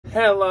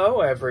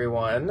Hello,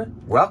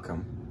 everyone.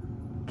 Welcome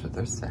to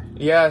Thursday.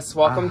 Yes,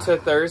 welcome to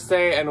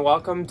Thursday, and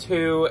welcome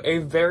to a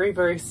very,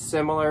 very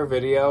similar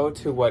video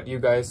to what you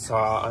guys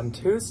saw on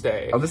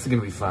Tuesday. Oh, this is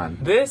gonna be fun.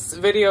 This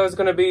video is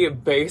gonna be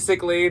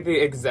basically the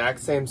exact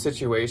same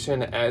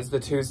situation as the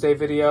Tuesday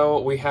video.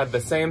 We had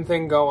the same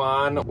thing go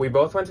on. We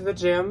both went to the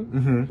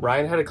gym.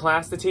 Ryan had a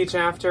class to teach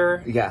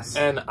after. Yes.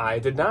 And I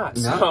did not.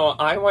 No. So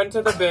I went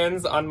to the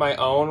bins on my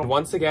own.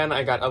 Once again,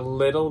 I got a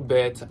little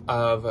bit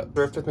of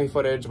Thrift with me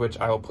footage, which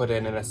I will put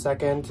in a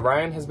second.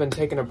 Ryan has been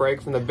taking a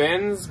break from the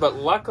bins, but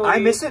luckily... I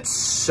miss it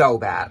so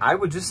bad. I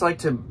would just like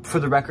to, for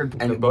the record,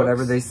 and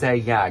whatever they say,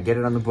 yeah, get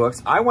it on the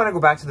books. I want to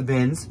go back to the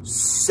bins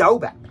so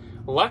bad.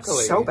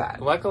 Luckily, so bad.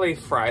 Luckily,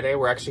 Friday,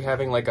 we're actually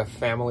having like a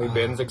family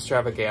bins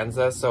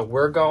extravaganza. So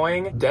we're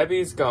going,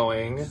 Debbie's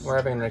going, we're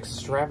having an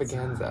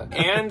extravaganza.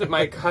 And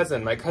my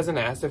cousin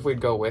asked if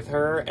we'd go with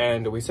her,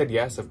 and we said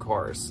yes, of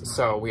course.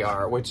 So we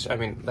are, which, I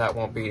mean, that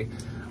won't be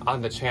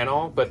on the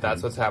channel, but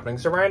that's what's happening.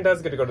 So Ryan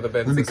does get to go to the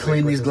bins. Let me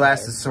clean these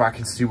glasses so I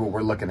can see what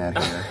we're looking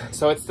at here.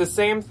 So it's the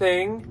same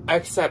thing,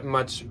 except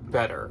much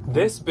better.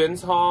 This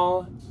bins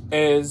haul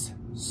is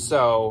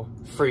so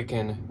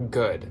freaking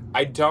good.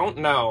 I don't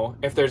know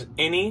if there's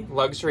any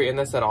luxury in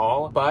this at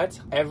all, but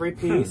every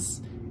piece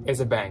is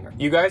a banger.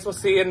 You guys will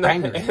see in the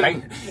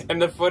in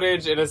the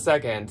footage in a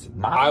second.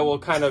 I will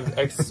kind of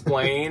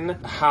explain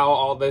how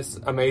all this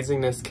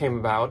amazingness came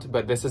about,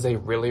 but this is a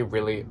really,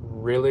 really,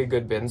 really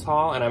good bins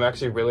haul, and I'm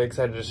actually really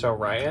excited to show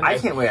Ryan. I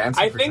can't wait. I'm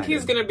super I think excited.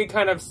 He's gonna be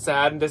kind of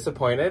sad and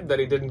disappointed that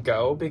he didn't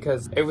go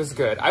because it was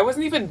good. I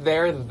wasn't even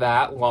there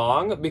that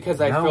long because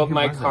I filled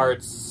my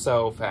cart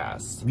so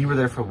fast. You were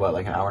there for what,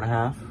 like an hour and a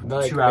half?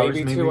 Like 2 hours,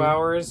 maybe 2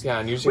 hours? Yeah,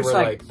 and usually we're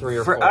like 3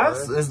 or 4. For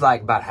us, is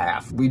like about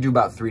half. We do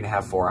about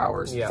 3.5, 4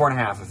 hours. Yeah.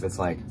 4.5 if it's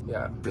like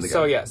really good.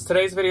 So yes,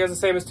 today's video is the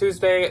same as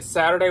Tuesday.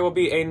 Saturday will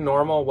be a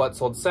normal What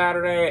Sold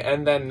Saturday,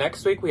 and then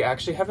next week we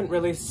actually haven't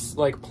really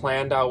like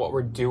planned out what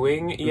we're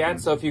doing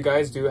yet. So if you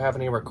guys do have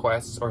any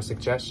requests or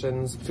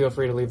suggestions, feel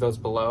free to leave those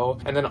below.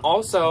 And then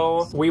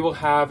also we will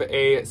have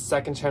a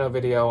second channel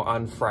video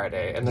on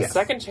Friday, and the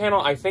second channel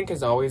I think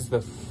is always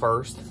the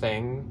first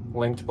thing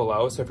linked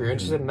below. So if you're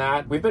interested in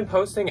that, we've been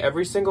posting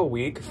every single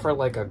week for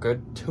like a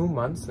good 2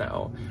 months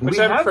now, which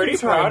I'm pretty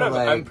proud of.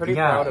 I'm pretty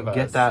proud of us.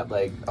 Get that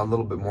like a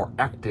little bit more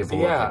active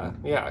looking.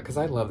 Yeah, because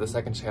I love the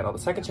second channel. The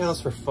second channel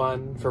is for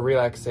fun, for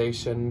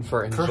relaxation,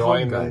 for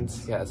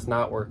enjoyment. Yeah, it's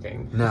not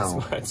working.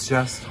 No, it's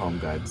just home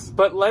goods.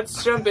 But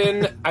let's jump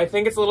in. I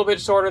think it's a little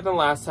bit shorter than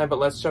last time, but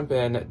let's jump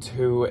in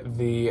to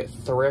the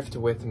Thrift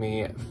with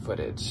me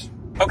footage.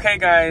 Okay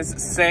guys,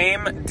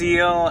 same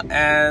deal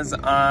as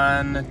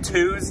on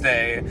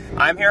Tuesday.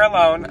 I'm here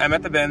alone. I'm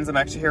at the bins. I'm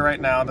actually here right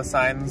now. The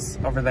sign's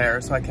over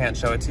there, so I can't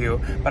show it to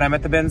you. But I'm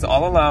at the bins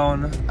all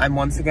alone. I'm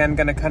once again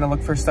gonna kind of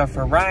look for stuff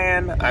for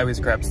Ryan. I always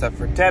grab stuff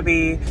for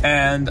Debbie.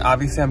 And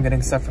obviously I'm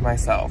getting stuff for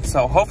myself.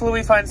 So hopefully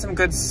we find some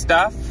good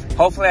stuff.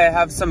 Hopefully I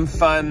have some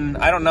fun,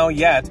 I don't know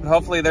yet, but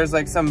hopefully there's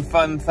like some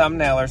fun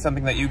thumbnail or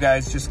something that you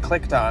guys just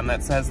clicked on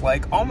that says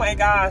like, oh my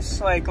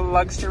gosh, like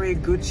luxury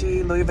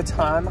Gucci, Louis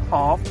Vuitton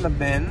haul from the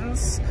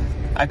bins.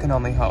 I can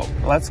only hope.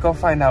 Let's go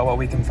find out what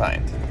we can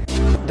find.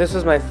 This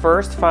was my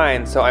first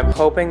find, so I'm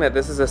hoping that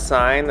this is a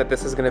sign that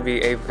this is gonna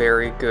be a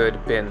very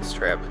good bins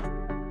trip.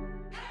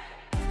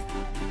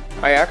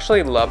 I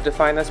actually love to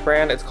find this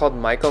brand. It's called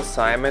Michael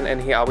Simon,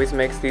 and he always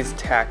makes these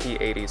tacky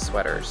 80s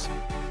sweaters.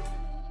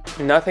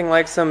 Nothing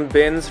like some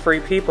bins free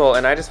people,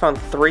 and I just found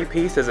 3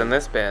 pieces in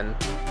this bin.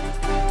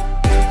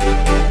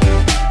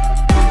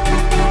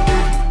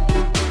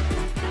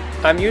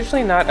 I'm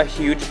usually not a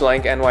huge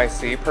Blank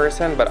NYC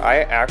person, but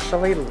I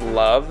actually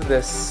love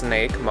this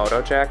snake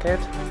moto jacket.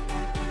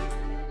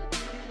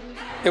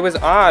 It was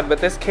odd, but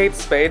this Kate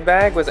Spade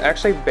bag was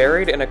actually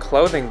buried in a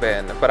clothing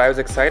bin, but I was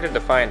excited to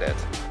find it.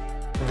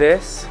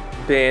 This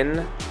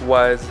bin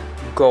was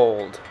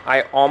gold.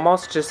 I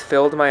almost just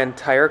filled my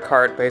entire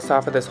cart based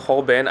off of this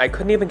whole bin. I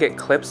couldn't even get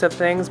clips of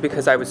things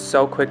because I was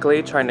so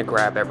quickly trying to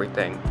grab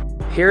everything.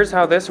 Here's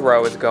how this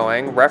row is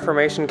going.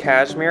 Reformation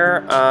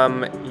cashmere,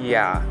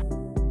 yeah.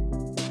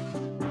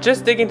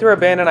 Just digging through a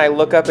bin and I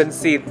look up and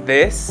see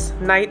this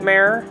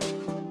nightmare.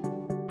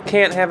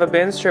 Can't have a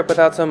bin strip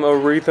without some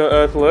Aretha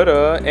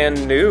Athleta,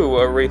 and new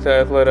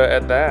Aretha Athleta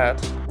at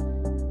that.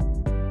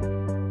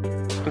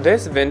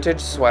 This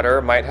vintage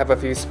sweater might have a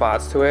few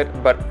spots to it,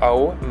 but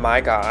oh my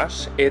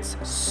gosh, it's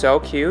so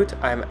cute.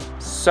 I'm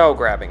so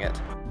grabbing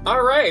it.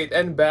 All right,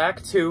 and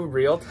back to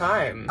real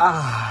time.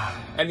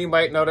 And you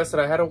might notice that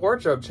I had a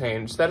wardrobe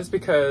change. That is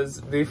because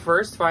the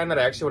first find that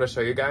I actually want to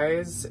show you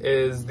guys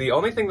is the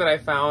only thing that I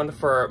found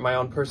for my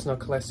own personal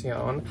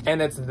collection,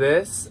 and it's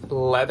this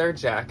leather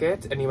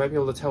jacket, and you might be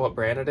able to tell what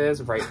brand it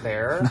is right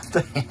there. Not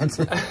the hands.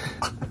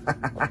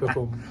 Boom,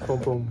 boom,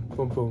 boom,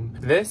 boom, boom.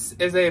 This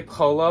is a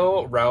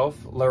Polo Ralph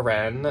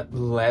Lauren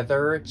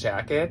leather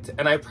jacket,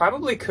 and I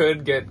probably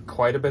could get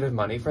quite a bit of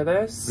money for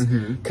this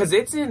because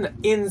it's in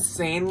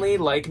insanely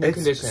like new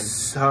condition.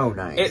 So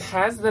nice. It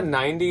has the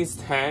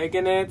 90s tag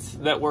in it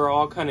that we're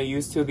all kind of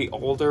used to, the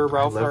older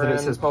Ralph I love Lauren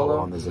that it says polo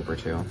on the zipper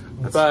too.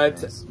 That's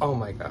but nice. oh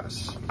my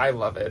gosh, I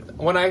love it.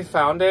 When I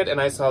found it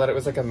and I saw that it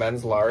was like a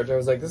men's large, I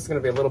was like, this is gonna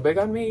be a little big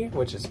on me,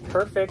 which is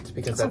perfect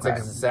because that's okay.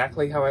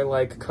 exactly how I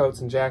like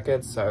coats and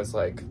jackets. So I was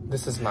like,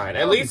 this is mine.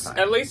 At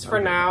least for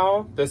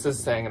now, this is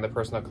staying in the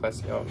personal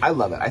collection. I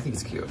love it. I think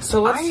it's cute.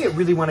 So I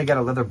really want to get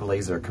a leather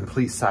blazer.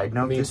 Complete side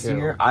note, this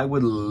year, I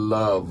would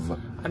love.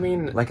 I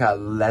mean, like a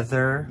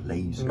leather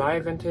blazer. My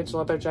vintage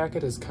leather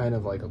jacket is kind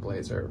of like a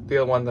blazer.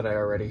 The one that I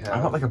already have.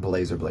 I want like a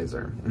blazer.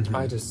 Mm-hmm.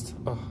 I just,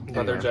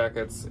 leather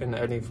jackets in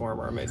any form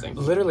are amazing.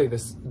 Literally,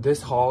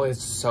 this haul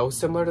is so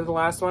similar to the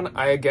last one.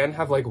 I again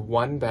have like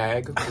one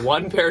bag,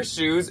 one pair of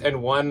shoes,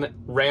 and one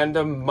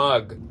random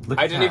mug.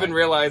 I didn't even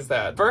realize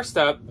that. First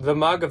up, the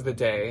mug of the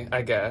day,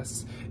 I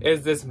guess,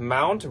 is this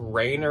Mount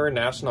Rainier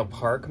National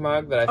Park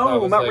mug that I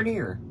thought was Mount like...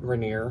 Rainier.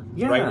 Rainier.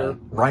 Yeah.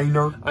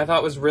 Rainier. I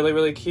thought was really,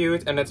 really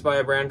cute, and it's by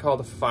a brand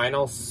called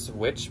Final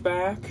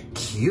Switchback.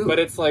 Cute. But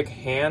it's like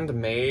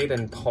handmade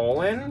in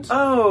Poland.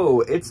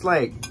 Oh, it's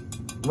like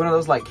one of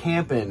those like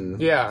camping.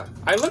 Yeah.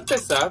 I looked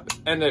this up,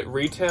 and it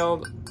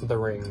retailed the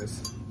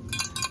rings.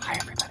 Hi,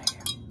 everybody.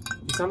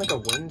 You sound like a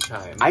wind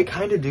chime. I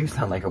kind of do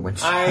sound like a wind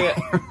chime.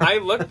 I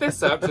looked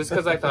this up just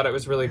because I thought it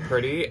was really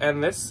pretty,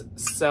 and this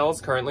sells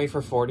currently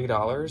for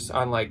 $40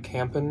 on like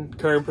camping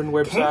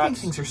websites. Camping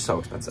things are so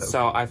expensive.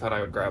 So I thought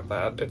I would grab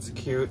that. It's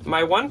cute.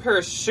 My one pair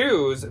of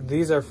shoes,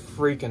 these are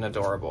freaking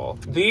adorable.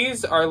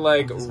 These are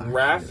like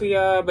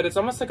raffia, but it's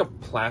almost like a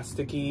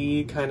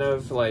plasticky kind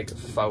of like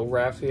faux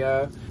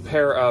raffia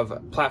pair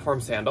of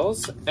platform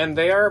sandals, and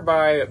they are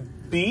by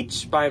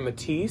Beach by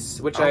Matisse,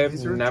 which I have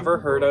never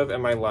heard of in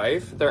my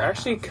life. They're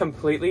actually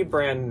completely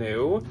brand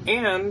new.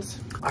 And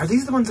are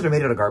these the ones that are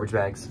made out of garbage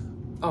bags?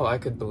 Oh, I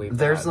could believe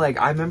There's that.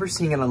 like, I remember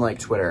seeing it on like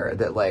Twitter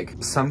that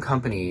like some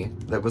company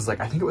that was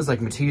like, I think it was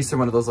like Matisse or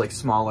one of those like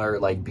smaller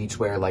like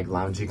beachwear like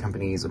loungy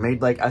companies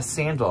made like a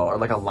sandal or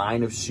like a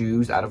line of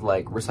shoes out of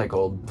like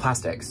recycled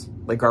plastics,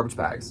 like garbage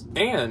bags.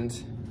 And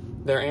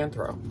they're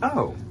anthro.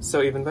 Oh.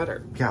 So even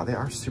better. Yeah, they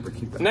are super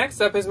cute though.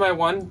 Next up is my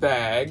one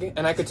bag,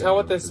 and I could tell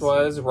what this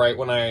was right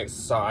when I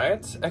saw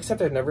it,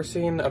 except I've never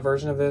seen a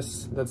version of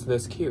this that's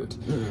this cute.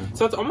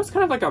 So it's almost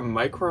kind of like a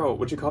micro,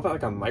 would you call that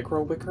like a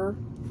micro wicker?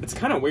 It's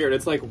kind of weird.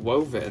 It's like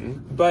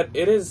woven, but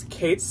it is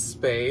Kate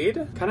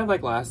Spade. Kind of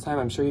like last time.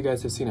 I'm sure you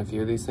guys have seen a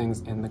few of these things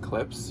in the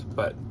clips,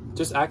 but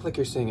just act like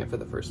you're seeing it for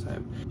the first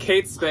time.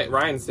 Kate Spade,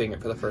 Ryan's seeing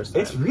it for the first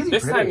time. It's really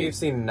This pretty. time you've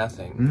seen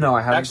nothing. No,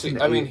 I haven't Actually,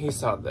 seen I mean, he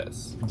saw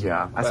this.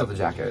 Yeah, I saw the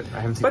jacket.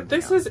 I haven't seen But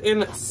this is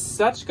in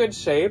such good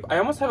shape. I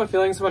almost have a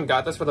feeling someone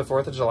got this for the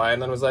 4th of July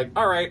and then was like,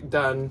 all right,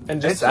 done. And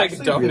just like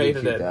donated really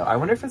cute, it. Though. I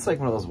wonder if it's like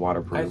one of those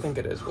waterproof. I think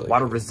it is really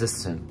water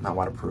resistant, not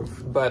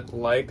waterproof. But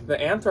like the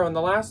anthro in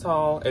the last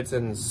haul, it's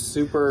in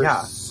super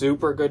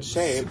good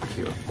shape. Super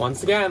cute.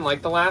 Once again,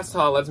 like the last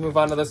haul, let's move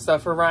on to the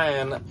stuff for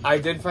Ryan. I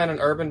did find an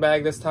urban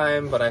bag this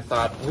time, but I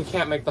thought we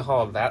can't make the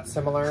haul that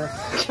similar.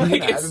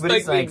 Like it's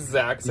like the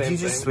exact same thing. Did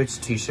you just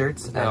switch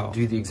t-shirts and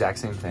do the exact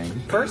same thing?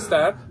 First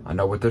up, I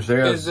know what this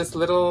is. Is this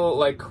little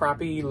like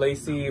crappy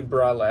lacy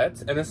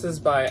bralette, and this is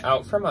by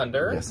Out From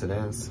Under. Yes, it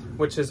is.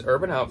 Which is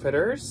Urban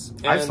Outfitters.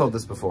 I've sold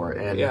this before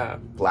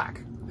in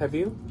black. Have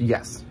you?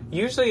 Yes.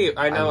 Usually,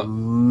 I know. I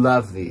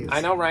love these.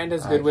 I know Ryan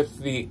does good with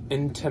the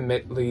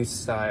intimately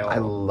style. I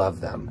love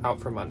them.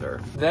 Out From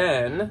Under.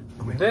 Then,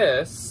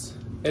 this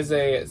is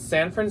a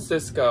San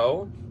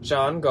Francisco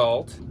John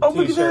Galt t-shirt.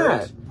 Look at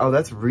that. Oh,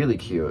 that's really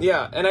cute.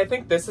 Yeah, and I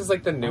think this is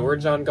like the newer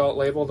John Galt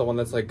label, the one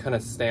that's like kind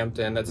of stamped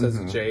in that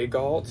says J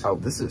Galt. Oh,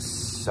 this is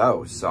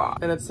so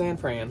soft. And it's San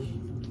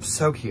Fran.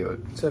 So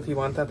cute. So if you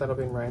want that, that'll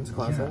be in Ryan's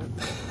closet.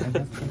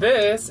 Yeah.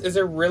 This is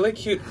a really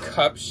cute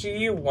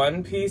Cupshe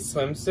one-piece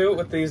swimsuit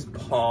with these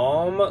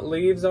palm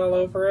leaves all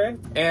over it.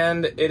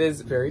 And it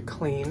is very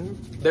clean.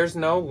 There's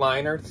no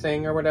liner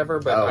thing or whatever,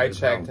 but I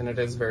checked and it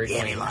is very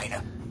clean.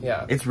 Liner.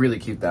 Yeah. It's really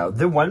cute though.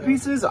 The one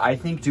pieces I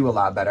think do a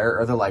lot better,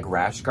 or the like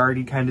rash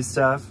guardy kind of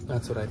stuff.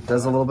 That's what I thought.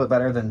 Does a little bit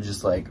better than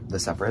just like the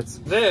separates.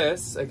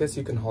 This, I guess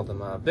you can hold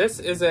them up. This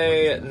is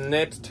a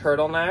knit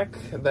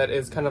turtleneck that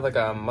is kind of like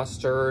a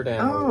mustard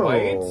and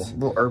white.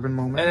 Little urban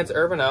moment. And it's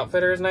Urban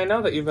Outfitters, and I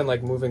know that you've been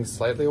like moving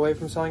slightly away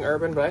from selling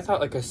urban, but I thought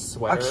like a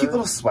sweater. A cute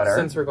little sweater.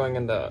 Since we're going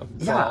into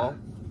fall.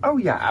 Oh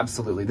yeah,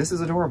 absolutely. This is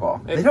adorable.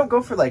 They don't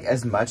go for like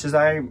as much as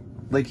I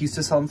like used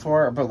to sell them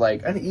for, but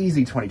like an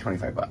easy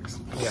 20-25 bucks.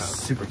 Yeah.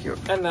 Super cute.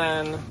 And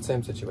then,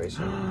 same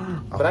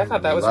situation. But I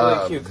thought that was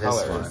really cute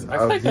colors. I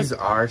feel like these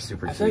are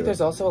super cute. I feel like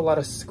there's also a lot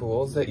of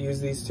schools that use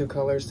these two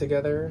colors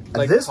together.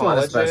 Like this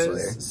colleges. one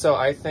especially. So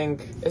I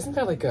think, isn't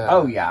there like a...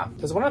 Oh yeah.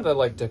 Does one of the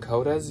like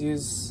Dakotas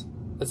use...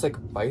 It's like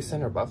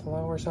bison or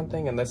buffalo or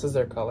something, and this is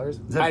their colors.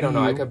 I don't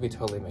know. I could be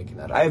totally making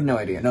that up. I have no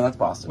idea. No, that's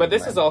Boston. But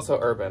this is also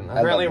urban.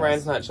 Apparently,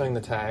 Ryan's not showing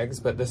the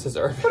tags, but this is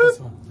urban as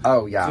well.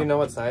 Oh, yeah. Do you know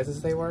what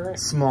sizes they were?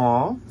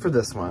 Small for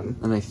this one.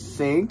 And I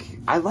think...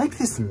 I like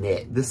this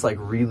knit. This, like,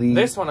 really...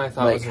 This one I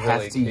thought was really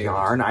hefty cute.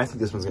 yarn. I think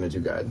this one's going to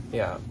do good.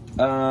 Yeah.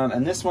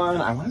 And this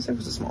one, I want to say it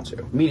was a small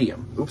too.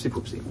 Medium. Oopsie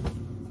poopsie.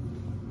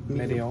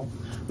 Medial.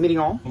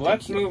 Medial.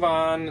 Let's move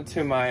on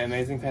to my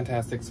amazing,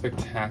 fantastic,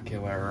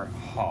 spectacular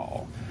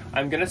haul.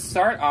 I'm gonna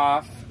start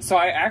off, so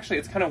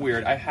it's kind of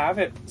weird. I have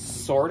it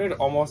sorted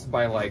almost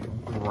by like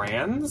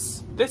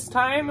brands this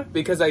time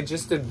because I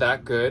just did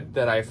that good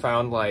that I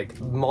found like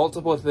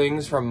multiple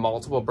things from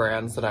multiple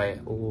brands that I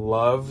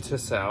love to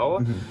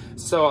sell.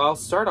 So I'll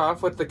start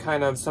off with the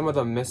kind of some of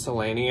the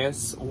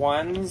miscellaneous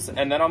ones,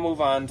 and then I'll move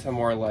on to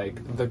more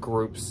like the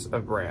groups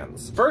of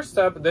brands. First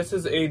up, this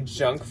is a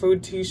junk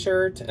food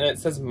t-shirt and it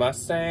says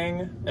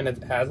Mustang and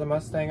it has a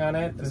Mustang on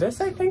it.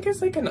 This I think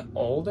is like an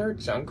older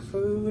junk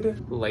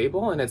food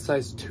label and it's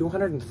size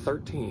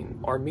 213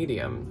 or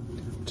medium,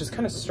 which is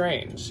kind of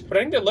strange. But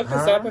I need to look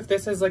this up if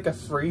this is like a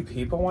Free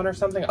People one or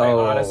something. I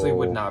honestly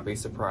would not be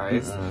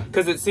surprised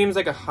because it seems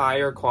like a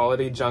higher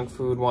quality junk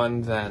food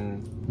one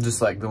than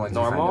just like the ones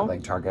normal. You find at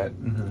like Target.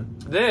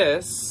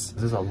 This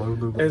is a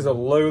Lululemon. Is a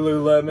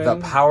Lululemon.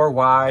 The Power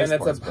Y. And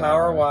it's a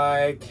Power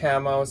Y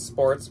camo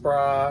sports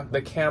bra.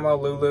 The camo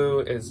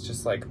Lulu is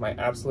just like my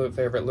absolute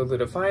favorite Lulu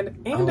to find.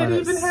 And it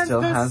even has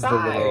the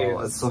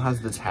size. It still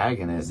has the tag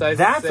in it. Size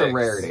That's 6. a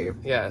rarity.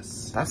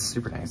 Yes. That's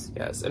super nice.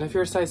 Yes. And if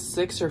you're a size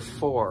 6 or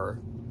 4,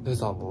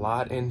 there's a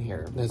lot in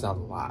here. There's a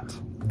lot.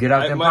 Get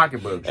out them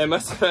pocketbooks. It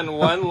must have been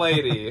one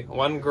lady,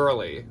 one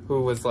girly,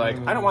 who was like,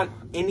 I don't want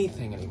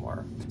anything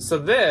anymore. So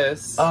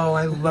this... Oh,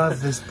 I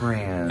love this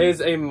brand.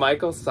 ...is a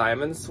Michael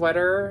Simon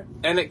sweater.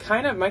 And it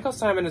kind of... Michael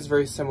Simon is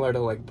very similar to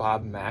like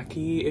Bob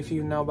Mackie, if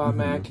you know Bob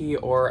Mackie.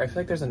 Or I feel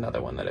like there's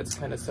another one that it's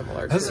kind of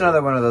similar to. That's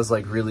another one of those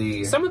like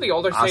really... Some of the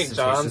older St.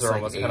 John's are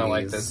almost kind of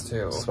like this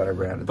too. Sweater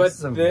brand. But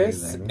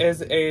this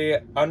is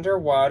a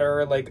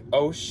underwater like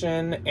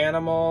ocean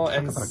animal. Talk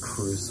and about a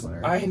cruise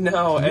sweater. I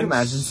know. Can you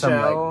imagine some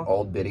like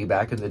old biddy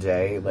back in the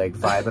day like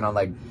vibing on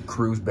like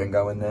cruise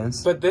bingo in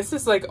this? But this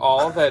is like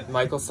all that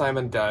Michael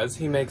Simon does.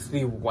 He makes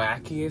the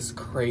wackiest,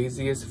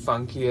 craziest,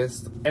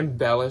 funkiest,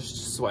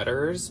 embellished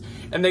sweaters.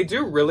 And they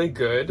do really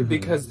good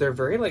because they're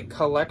very like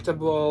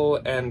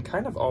collectible and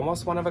kind of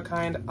almost one of a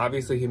kind.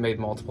 Obviously he made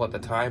multiple at the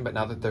time, but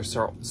now that they're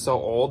so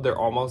old, they're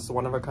almost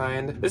one of a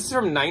kind. This is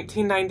from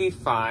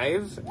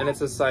 1995 and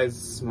it's a size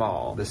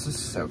small. This is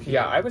so cute.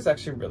 Yeah, I was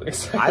actually really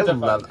excited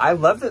I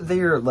love that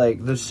they're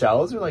like, the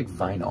shells are like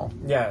vinyl.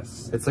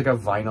 Yes. It's like a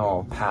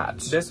vinyl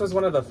patch. This was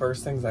one of the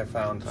first things I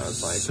found. I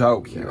was like,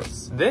 so cute.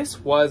 Yes. This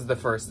was the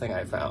first thing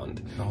I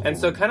found. And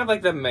so kind of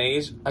like the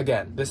Mage,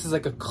 again, this is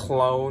like a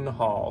clone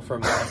haul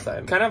from last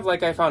time. Kind of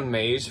like I found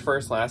Mage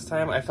first last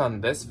time, I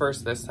found this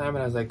first this time,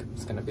 and I was like,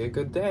 it's gonna be a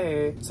good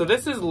day. So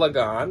this is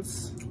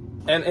Legance.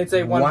 And it's a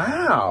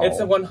It's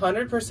a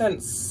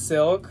 100%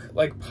 silk,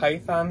 like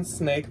python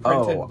snake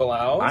printed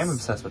blouse. I'm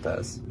obsessed with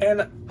this.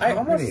 And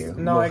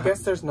I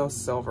guess there's no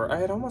silver. I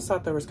had almost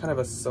thought there was kind of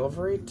a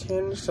silvery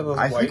tinge to those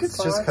white spots. I think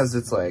it's just because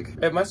it's like...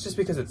 It must just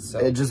because it's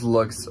silk. It just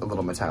looks a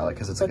little metallic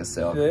because it's like a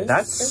silk.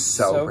 That's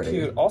so pretty.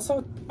 Cute.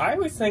 Also, I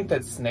always think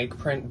that snake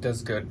print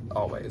does good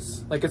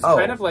always. Like it's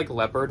kind of like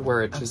leopard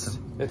where it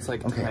just, it's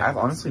like... Okay, I've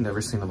honestly never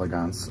seen the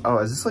Legance. Oh,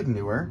 is this like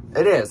newer?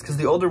 It is, because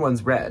the older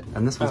one's red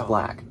and this one's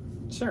black.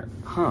 Sure.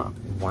 Huh.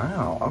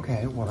 Wow.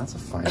 Okay. Well, that's a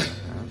fun.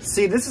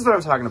 See, this is what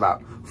I'm talking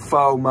about.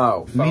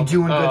 FOMO. Me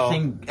doing good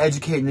thing,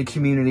 educating the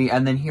community,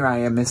 and then here I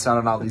am missing out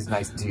on all these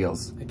nice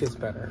deals. It gets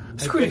better.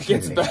 It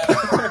gets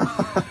better.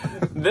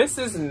 This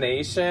is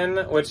Nation,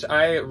 which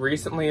I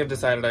recently have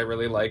decided I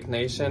really like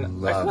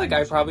Nation. I feel like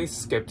I probably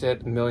skipped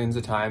it millions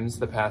of times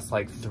the past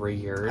like 3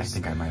 years. I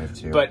think I might have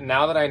too. But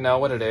now that I know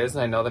what it is,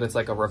 and I know that it's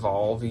like a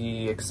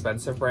Revolve-y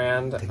expensive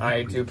brand,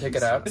 I do pick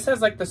it up. This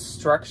has like the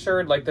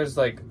structured, like there's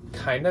like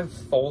kind of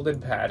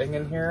folded padding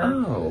in here.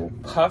 Oh.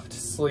 Puffed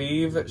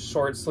sleeve,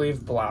 short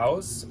sleeve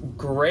blouse.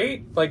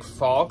 Great like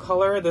fall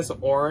color, this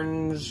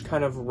orange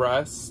kind of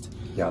rust.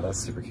 Yeah, that's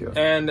super cute.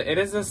 And it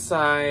is a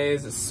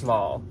size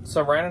small.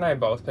 So Ryan and I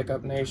both pick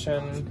up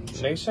Nation.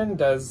 Nation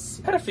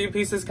had a few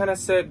pieces kind of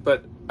sit,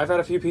 but I've had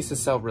a few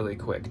pieces sell really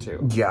quick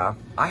too. Yeah.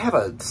 I have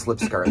a slip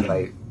skirt that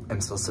I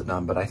am still sitting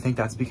on, but I think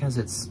that's because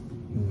it's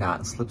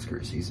not slip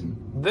skirt season.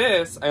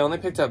 This I only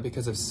picked up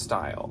because of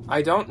style.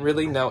 I don't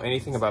really know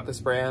anything about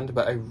this brand,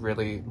 but I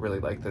really, really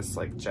like this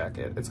like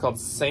jacket. It's called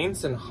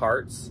Saints and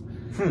Hearts.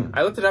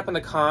 I looked it up in the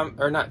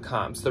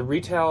the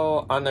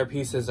retail on their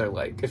pieces are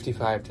like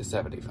 55 to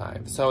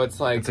 75. So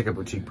it's like... It's like a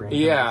boutique brand.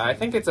 Yeah, I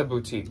think it's a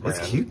boutique brand.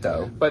 It's cute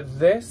though. But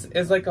this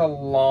is like a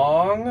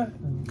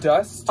long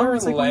duster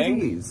it's like length. one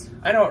of these.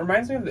 I know, it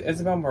reminds me of the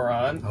Isabel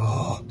Marant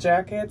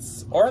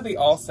jackets or the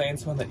All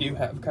Saints one that you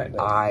have kind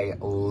of. I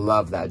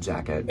love that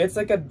jacket. It's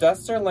like a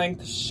duster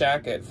length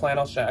shacket,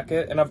 flannel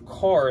shacket. And of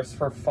course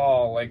for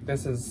fall, like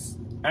this is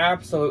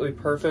absolutely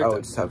perfect. Oh,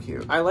 it's so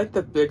cute. I like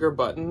the bigger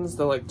buttons,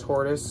 the like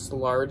tortoise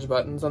large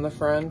buttons on the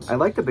front. I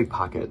like the big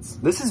pockets.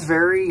 This is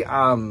very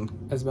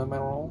Isabel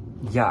Marant?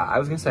 Yeah, I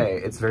was gonna say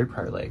it's very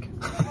Prior Lake.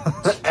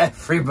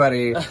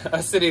 Everybody,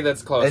 a city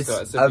that's close to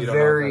us. It's a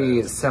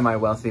very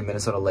semi-wealthy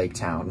Minnesota lake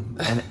town,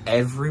 and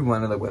every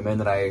one of the women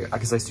that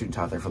because I student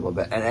taught there for a little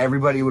bit, and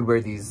everybody would wear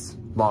these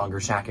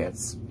longer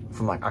shackets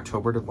from like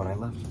October to when I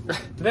left.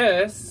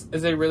 This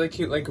is a really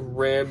cute, like,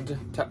 ribbed...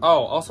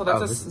 also,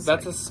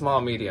 that's a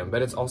small medium,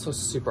 but it's also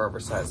super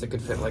oversized. It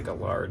could fit, like, a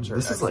large or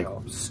This XL. is, like,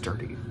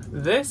 sturdy.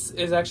 This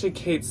is actually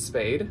Kate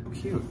Spade.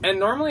 Cute. And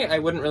normally I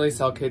wouldn't really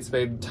sell Kate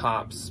Spade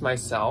tops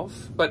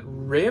myself, but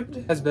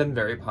ribbed has been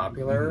very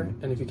popular.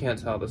 And if you can't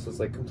tell, this is,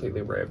 like,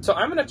 completely ribbed. So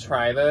I'm gonna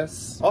try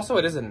this. Also,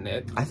 it is a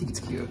knit. I think it's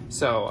cute.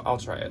 So I'll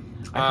try it.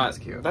 I think it's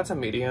cute. That's a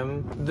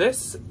medium.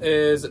 This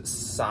is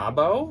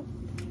Sabo.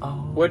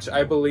 Which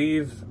I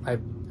believe I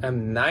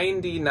am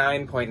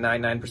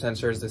 99.99%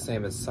 sure is the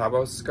same as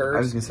Sabo skirt. I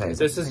was gonna say,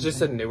 this is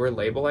just a newer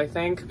label, I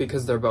think,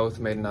 because they're both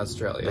made in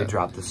Australia. They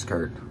dropped the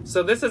skirt.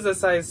 So this is a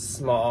size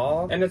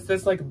small, and it's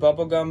this like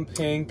bubblegum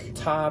pink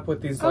top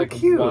with these like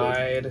cute.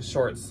 wide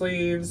short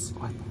sleeves.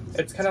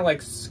 It's kind of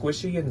like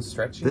squishy and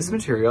stretchy. This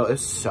material is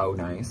so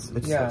nice.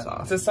 It's so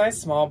soft. It's a size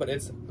small, but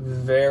it's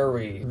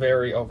very,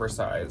 very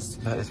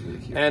oversized. That is really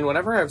cute. And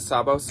whenever I have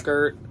Sabo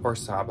skirt, or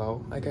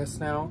Sabo, I guess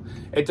now,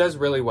 it does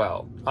really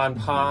well. On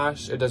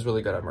Posh, it does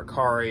really good on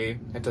Mercari.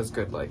 It does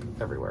good, like,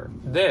 everywhere.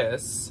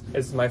 This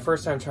is my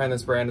first time trying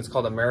this brand. It's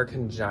called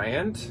American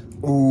Giant.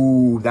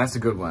 Ooh, that's a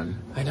good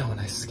one. I know, and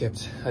I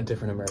skipped a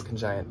different American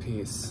Giant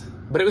piece.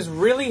 But it was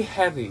really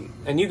heavy,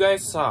 and you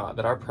guys saw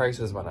that our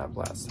prices went up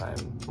last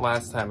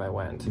time I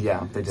went.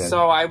 Yeah, they did.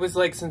 So I was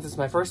like, since it's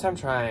my first time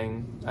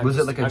trying... Was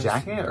it like a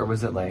jacket, or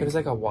was it like... It was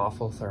like a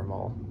waffle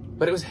thermal.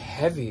 But it was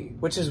heavy,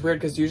 which is weird,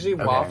 because usually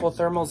waffle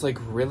thermal's like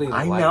really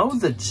light. I know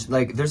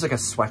like, there's like a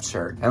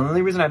sweatshirt. And the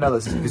only reason I know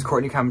this is because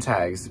Courtney comes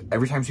tags.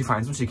 Every time she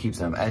finds one, she keeps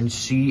them. And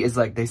she is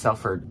like, they sell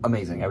for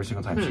amazing every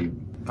single time she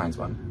finds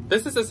one.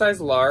 This is a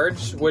size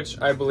large,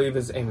 which I believe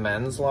is a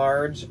men's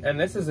large. And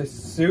this is a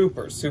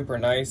super, super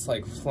nice,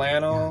 like,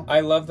 flannel.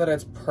 I love that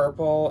it's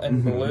purple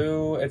and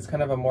blue. It's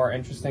kind of a more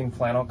interesting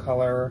flannel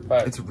color.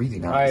 But it's really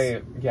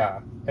nice.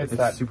 It's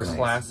that super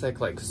classic,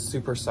 like,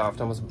 super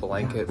soft, almost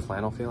blanket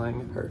flannel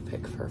feeling.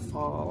 Perfect for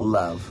fall.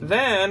 Love.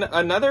 Then,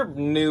 another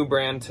new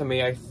brand to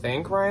me, I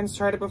think Ryan's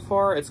tried it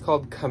before. It's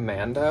called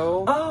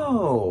Commando.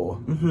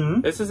 Oh.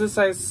 This is a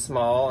size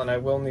small, and I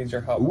will need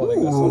your help holding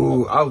this one.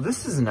 Ooh. Oh,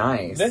 this is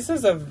nice. This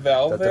is a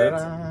velvet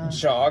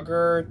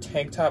jogger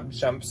tank top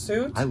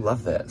jumpsuit. I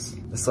love this.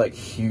 This, like,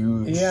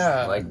 huge,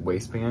 like,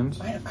 waistband.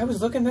 I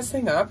was looking this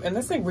thing up, and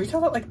this thing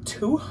retailed at, like,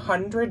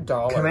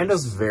 $200.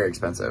 Commando's very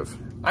expensive.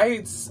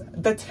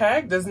 The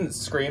tag doesn't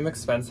scream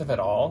expensive at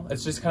all.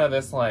 It's just kind of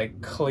this,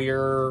 like,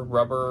 clear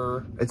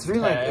rubber It's very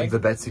tag. like the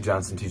Betsy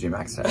Johnson TJ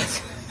Maxx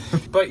tags.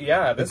 But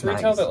yeah, this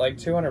retails nice. at like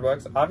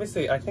 $200.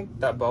 Obviously, I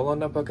think that Bolo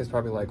notebook is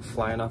probably like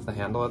flying off the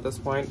handle at this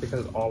point,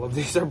 because all of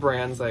these are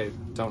brands I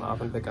don't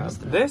often pick up.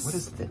 What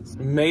is this?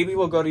 Maybe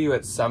will go to you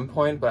at some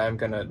point, but I'm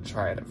gonna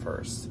try it at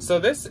first. So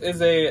this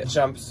is a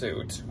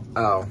jumpsuit.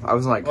 Oh, I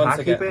was like, can I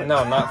keep it?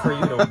 No, not for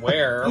you to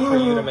wear, for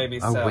you to maybe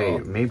sell. Oh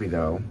wait, maybe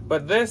though.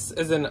 But this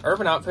is an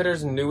Urban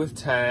Outfitters new with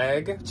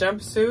tag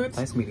jumpsuit.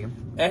 Nice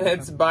medium. And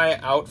it's by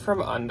Out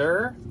From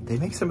Under. They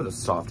make some of the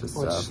softest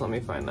stuff. Let me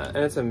find that.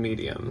 And it's a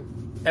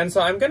medium. And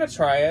so I'm gonna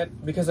try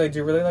it because I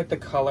do really like the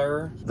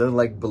color. The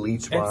like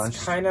bleach wash.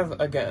 It's kind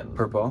of, again,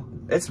 purple.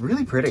 It's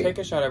really pretty. Take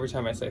a shot every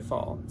time I say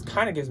fall. It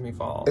kind of gives me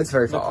fall. It's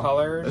very fall. The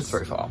colors. It's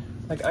very fall.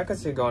 Like, I could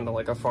see going to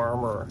like a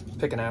farm or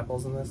picking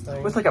apples in this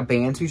thing. With like a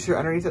band t-shirt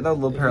underneath it though, a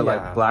little pair of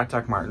like black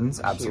Doc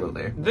Martens.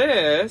 Absolutely. Cute.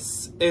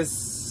 This is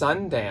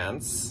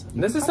Sundance.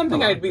 This is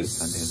something I'd be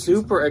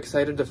super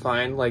excited to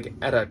find like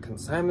at a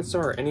consignment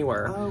store or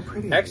anywhere. Oh,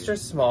 pretty. Extra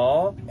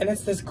small. And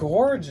it's this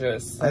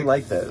gorgeous, I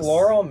like this.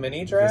 floral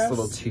mini dress. This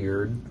little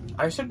tiered.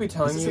 I should be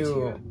telling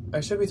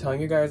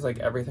you guys like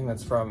everything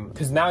that's from,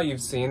 because now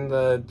you've seen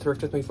the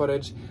Thrift With Me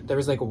footage. There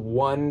was like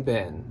one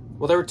bin.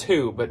 Well, there were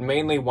two, but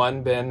mainly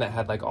one bin that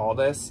had like all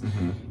this.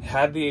 It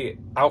had the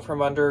Out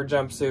From Under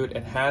jumpsuit.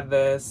 It had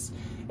this.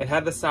 It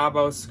had the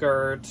Sabo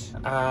skirt.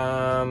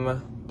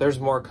 There's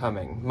more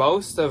coming.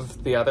 Most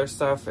of the other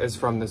stuff is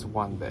from this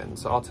one bin,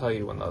 so I'll tell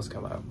you when those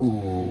come out.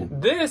 Ooh.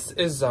 This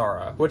is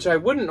Zara, which I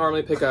wouldn't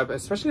normally pick up,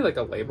 especially like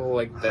a label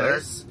like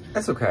this.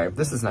 That's okay.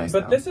 This is nice.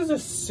 But this is a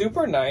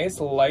super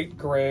nice light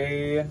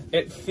gray.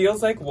 It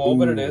feels like wool,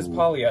 but it is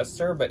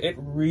polyester, but it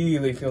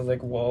really feels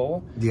like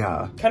wool.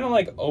 Yeah. Kind of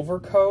like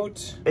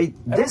overcoat.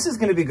 This is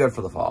going to be good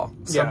for the fall.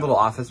 Some little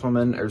office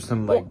woman or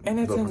some like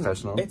little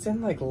professional. It's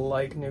in like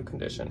new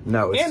condition.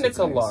 No, and it's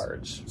a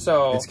large.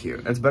 So it's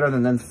cute. It's better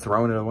than them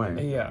throwing it away.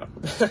 Yeah.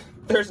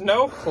 There's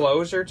no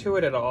closure to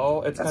it at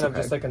all. It's kind of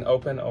just like an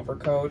open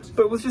overcoat.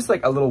 But with just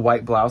like a little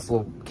white blouse, a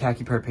little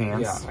khaki pair of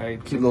pants. Yeah.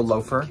 Cute little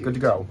loafer. Good to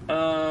go.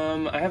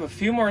 I have a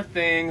few more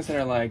things that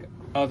are like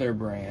other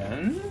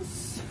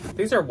brands.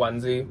 These are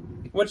onesie.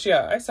 Which,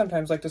 yeah, I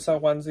sometimes like to sell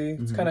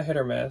onesie. It's kind of hit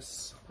or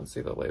miss. Let's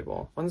see the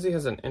label. Onesie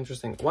has an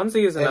interesting...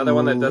 Onesie is another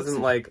one that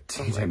doesn't like...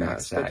 TJ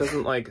Maxx. That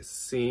doesn't like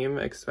seem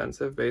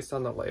expensive based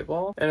on the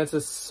label. And it's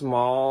a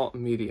small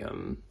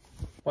medium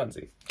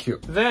onesie.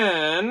 Cute.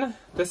 Then,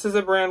 this is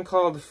a brand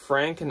called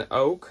Frank and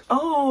Oak.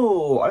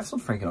 Oh, I've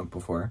sold Frank and Oak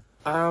before.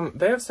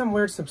 They have some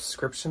weird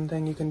subscription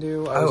thing you can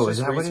do. I was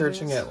just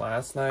researching it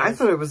last night. I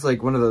thought it was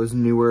like one of those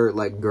newer,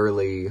 like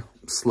girly,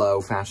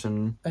 slow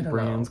fashion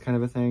brands kind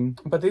of a thing.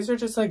 But these are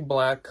just like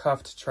black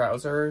cuffed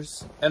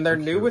trousers. And they're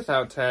new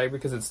without tag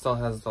because it still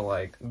has the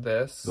like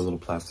this. The little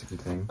plasticky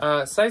thing.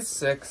 Size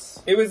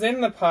 6. It was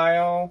in the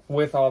pile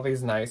with all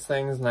these nice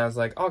things and I was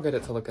like, I'll get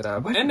it to look it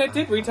up. And it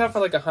did retail for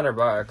like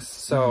 $100.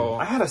 So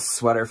I had a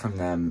sweater from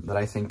them that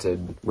I think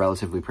did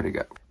relatively pretty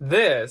good.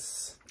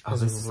 This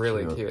is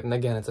really cute. And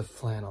again, it's a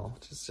flannel,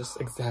 which is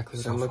just exactly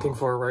what I'm looking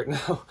for right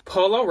now.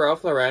 Polo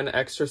Ralph Lauren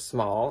extra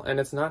small.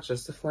 And it's not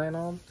just a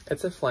flannel.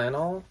 It's a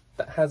flannel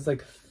that has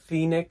like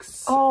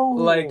phoenix,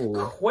 like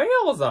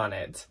quails on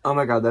it. Oh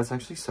my god, that's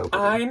actually so cool.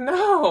 I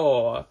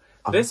know.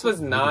 This was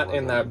not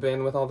in that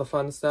bin with all the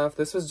fun stuff.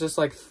 This was just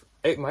like...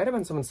 It might have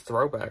been someone's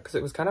throwback because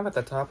it was kind of at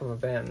the top of a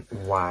bin.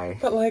 Why?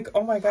 But like,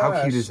 oh my gosh.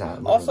 How cute is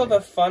that? Also,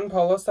 the fun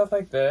polo stuff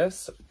like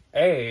this,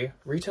 A,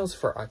 retails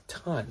for a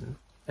ton.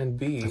 And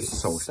B,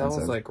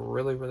 sells like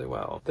really, really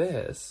well.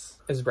 This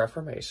is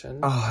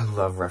Reformation. Oh, I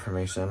love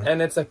Reformation.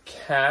 And it's a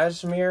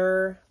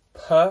cashmere,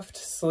 puffed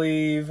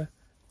sleeve,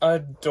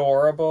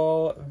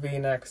 adorable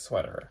V-neck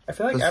sweater. I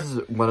feel like this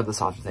is one of the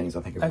softer things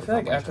I think. I feel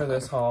like after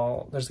this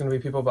haul, there's going to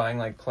be people buying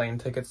like plane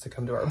tickets to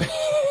come to our bins.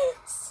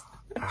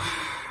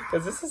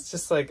 Because this is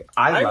just like,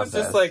 I was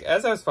just like,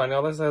 as I was finding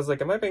all this, I was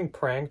like, am I being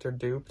pranked or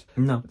duped?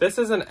 No. This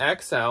is an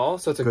XL,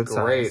 so it's a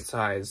great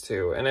size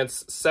too. And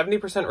it's 70%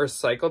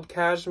 recycled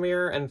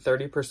cashmere and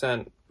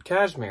 30%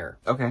 cashmere.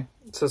 Okay.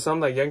 So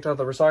some like yanked out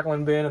the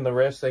recycling bin and the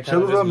rest, they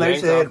kind of just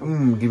yanked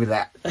off. Give me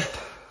that.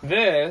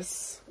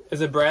 This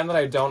is a brand that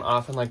I don't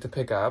often like to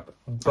pick up,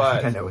 but...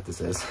 I think I know what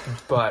this is.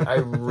 But I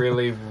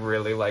really,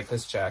 really like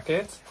this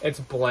jacket.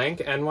 It's blank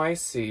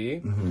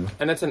NYC,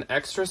 and it's an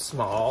extra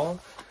small...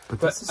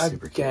 But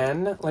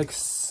again, like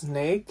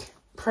snake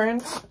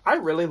print. I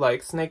really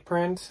like snake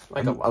print.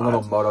 Like a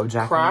little moto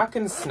jacket. Croc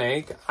and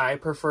snake, I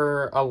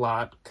prefer a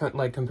lot,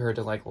 like compared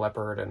to like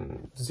leopard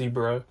and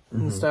zebra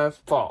and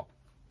stuff. Fall.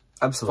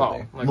 Absolutely.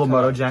 Fall. Like, little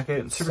moto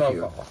jacket. Super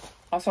cute. Fall.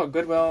 Also,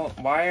 Goodwill,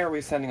 why are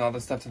we sending all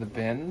this stuff to the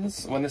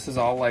bins when this is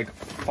all like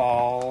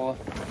fall,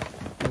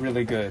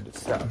 really good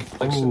stuff?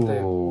 Like, should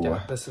they?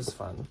 Yeah, this is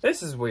fun.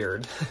 This is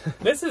weird.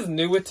 This is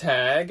new with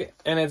tag,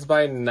 and it's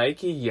by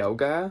Nike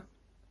Yoga.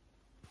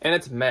 And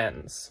it's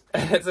men's.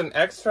 And it's an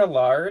extra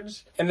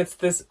large. And it's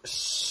this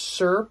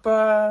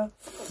Sherpa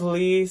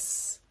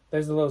fleece.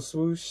 There's a little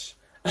swoosh.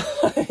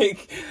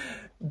 Like,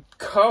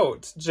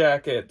 coat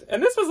jacket.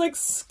 And this was, like,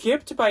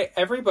 skipped by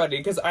everybody.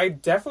 Because I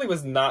definitely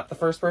was not the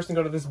first person to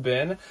go to this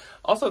bin.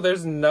 Also,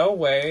 there's no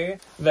way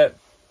that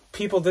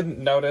people didn't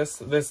notice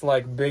this,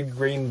 like, big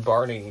green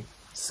Barney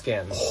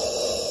skin.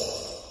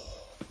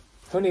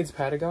 Who needs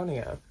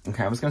Patagonia?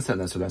 Okay, I'm just gonna sit in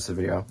this for the rest of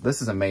the video.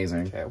 This is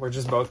amazing. Okay, we're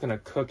just both gonna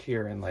cook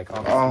here and like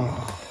all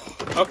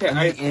this.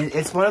 Okay,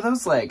 it's one of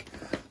those like,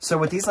 so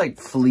with these like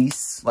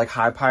fleece, like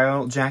high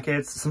pile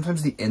jackets,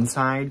 sometimes the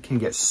inside can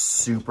get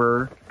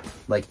super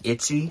like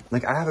itchy.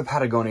 Like I have a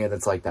Patagonia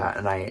that's like that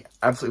and I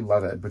absolutely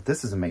love it, but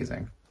this is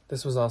amazing.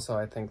 This was also,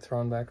 I think,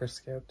 thrown back or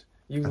skipped.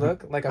 You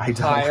look like a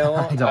pile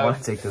I don't want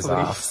to take this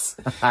off.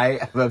 I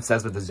am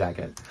obsessed with this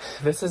jacket.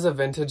 This is a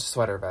vintage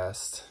sweater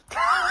vest.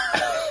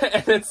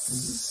 And it's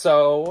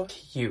so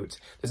cute.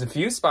 There's a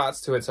few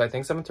spots to it, so I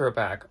think someone threw it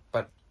back,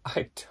 but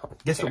I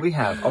don't Guess care. what we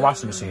have? A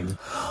washing machine.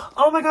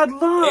 Oh my god,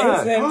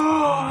 look! Isn't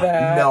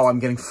that no, I'm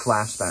getting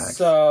flashbacks.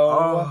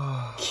 So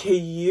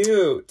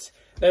cute.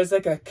 There's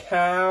like a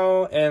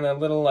cow and a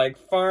little like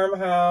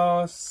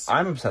farmhouse.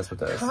 I'm obsessed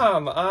with this.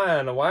 Come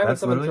on. Why would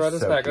someone throw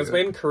this back? It was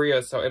made in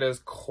Korea, so it is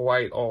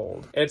quite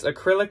old. It's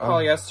acrylic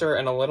polyester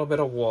and a little bit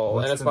of wool.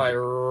 And it's by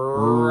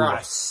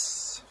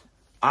Russ.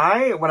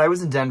 When I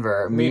was in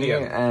Denver, me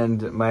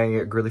and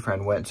my girly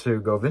friend went to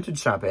go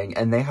vintage shopping,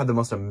 and they had the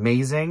most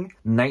amazing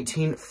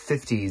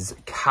 1950s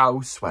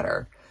cow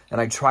sweater. And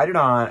I tried it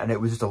on, and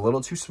it was just a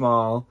little too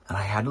small, and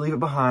I had to leave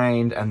it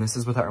behind, and this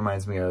is what that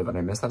reminds me of, and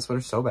I miss that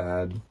sweater so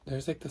bad.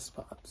 There's like the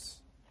spots.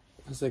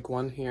 There's like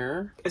one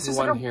here, it's just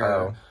one like here.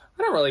 I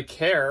don't really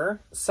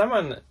care.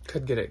 Someone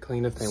could get it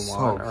cleaned if they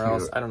want, or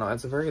else, I don't know,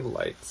 it's a very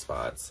light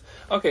spots.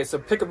 Okay, so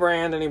pick a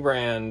brand, any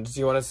brand. Do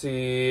you want to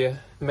see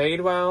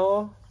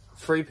Madewell,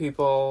 Free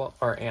People,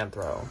 or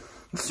Anthro?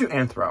 Let's do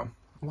Anthro.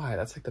 Why?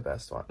 That's like the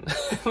best one.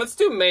 Let's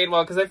do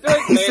Madewell, because I feel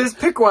like he says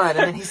pick one,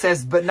 and then he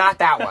says, but not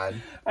that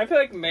one. I feel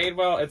like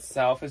Madewell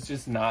itself is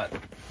just not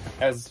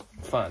as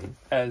fun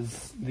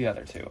as the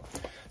other two.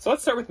 So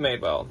let's start with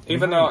Madewell.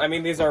 Even though, I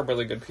mean, these are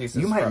really good pieces.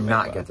 You might from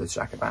not Madewell. get this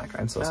jacket back.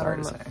 I'm so sorry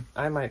to say.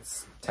 I might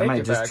take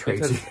it back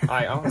because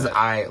I own it.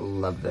 I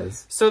love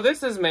this. So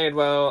this is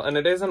Madewell, and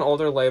it is an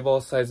older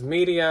label, size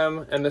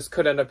medium, and this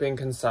could end up being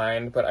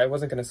consigned, but I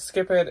wasn't going to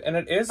skip it, and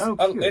it is,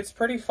 it's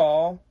pretty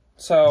fall.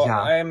 So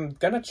I'm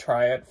going to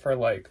try it for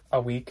like a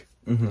week,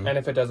 and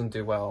if it doesn't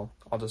do well,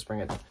 I'll just bring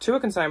it to a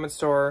consignment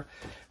store.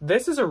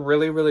 This is a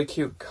really, really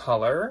cute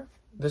color.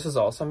 This is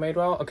also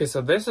Madewell. Okay, so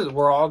this is,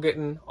 we're all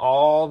getting,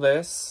 all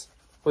this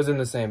was in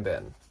the same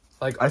bin.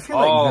 Like, I feel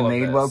like the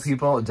Madewell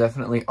people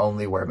definitely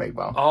only wear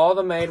Madewell. All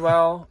the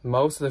Madewell,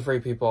 most of the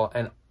Free People,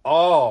 and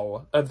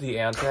all of the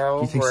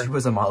Anthro. You think she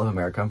was a Mall of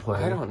America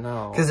employee? I don't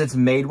know. Because it's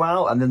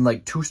Madewell, and then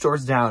like 2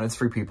 stores down, it's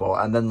Free People,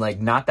 and then like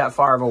not that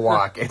far of a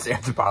walk, it's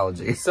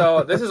Anthropologie.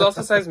 So this is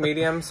also size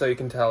medium, so you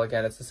can tell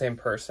again it's the same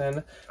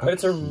person. But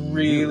it's a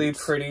really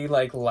pretty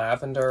like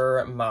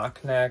lavender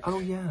mock neck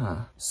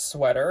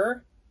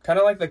sweater. Kind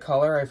of like the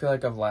color, I feel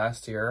like, of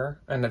last year,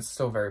 and it's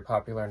still very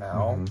popular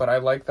now. But I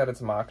like that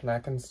it's mock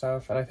neck and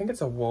stuff, and I think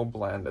it's a wool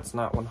blend. It's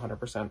not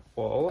 100%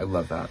 wool. I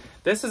love that.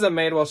 This is a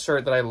Madewell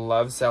shirt that I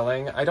love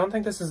selling. I don't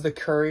think this is the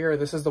Courier.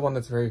 This is the one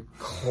that's very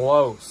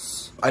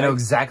close. I know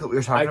exactly what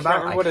you're talking about. I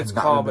can't remember what it's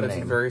called, but it's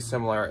very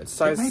similar. It's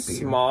size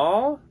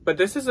small, but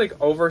this is like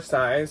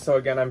oversized, so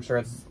again, I'm sure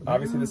it's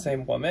obviously the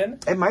same woman.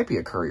 It might be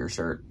a Courier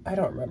shirt. I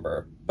don't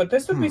remember. But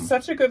this would be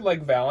such a good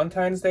like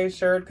Valentine's Day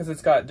shirt because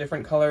it's got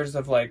different colors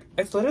of like,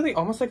 it's literally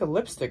almost like a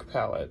lipstick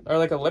palette or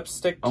like a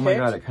lipstick kit. Oh my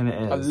god, it kind of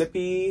is. A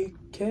lippy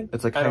kit?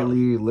 It's a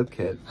Kylie lip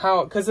kit.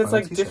 How? Because it's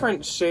like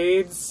different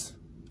shades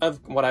of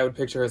what I would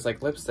picture as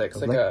like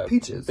lipsticks. Like a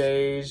peaches.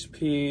 Beige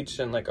peach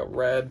and like a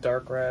red,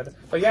 dark red.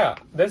 But yeah,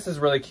 this is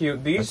really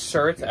cute. These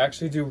shirts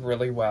actually do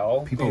really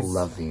well. People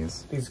love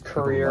these. These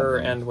Courier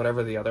and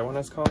whatever the other one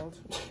is called.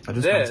 I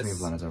just want to be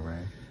Lana Del Rey.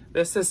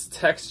 This is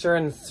Texture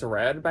and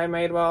Thread by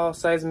Madewell,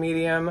 size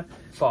medium,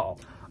 fall.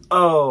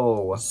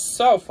 Oh.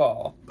 So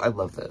fall. I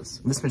love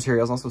this. This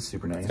material is also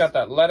super nice. It's got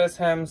that lettuce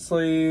hem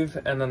sleeve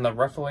and then the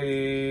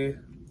ruffly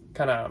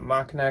kind of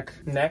mock neck.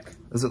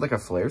 Is it like a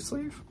flare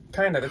sleeve?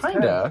 Kind of.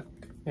 Kinda.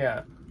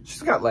 Yeah.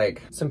 She's got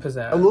like some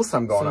pizzazz. A little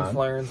something going on. Some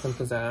flair and some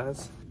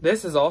pizzazz.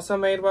 This is also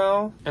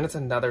Madewell, and it's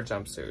another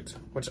jumpsuit,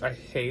 which I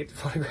hate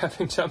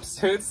photographing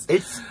jumpsuits.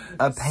 It's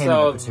a pain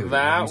in the So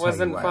that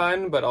wasn't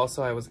fun, but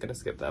also I was going to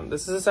skip them.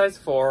 This is a size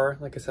 4.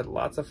 Like I said,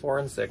 lots of 4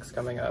 and 6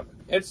 coming up.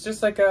 It's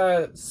just like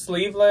a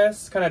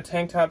sleeveless, kind of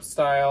tank top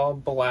style,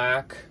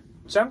 black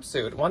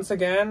jumpsuit. Once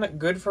again,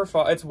 good for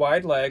fall. It's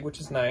wide leg, which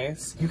is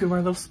nice. You can wear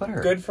a little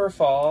sweater. Good for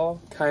fall.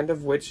 Kind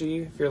of witchy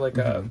if you're like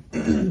a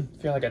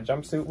if you're like a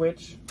jumpsuit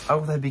witch.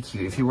 Oh, that'd be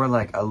cute. If you wore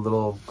like a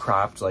little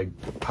cropped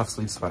like puff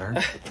sleeve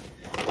sweater.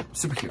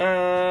 Super cute.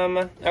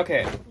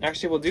 Okay.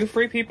 Actually, we'll do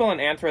Free People and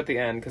Anthro at the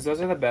end because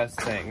those are the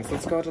best things.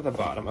 Let's go to the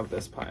bottom of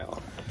this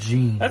pile.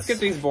 Jeans. Let's get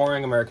these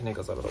boring American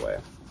Eagles out of the way.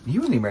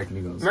 You and the American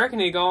Eagles.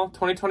 American Eagle,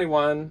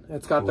 2021.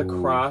 It's got the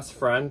cross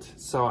front,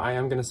 so I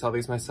am going to sell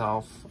these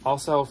myself.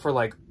 Also, for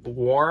like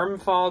warm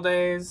fall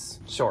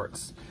days,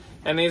 shorts.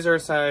 And these are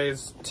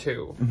size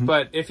 2.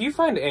 But if you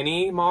find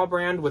any mall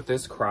brand with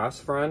this cross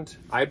front,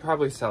 I'd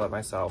probably sell it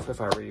myself if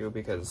I were you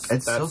because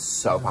it's that's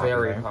still so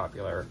very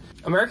popular.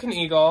 American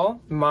Eagle,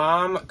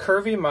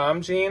 curvy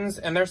mom jeans,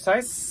 and they're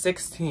size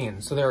 16,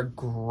 so they're a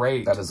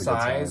great that is a good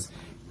size.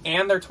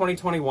 And they're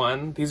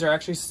 2021. These are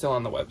actually still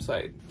on the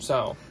website,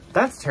 so...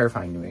 That's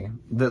terrifying to me.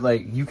 That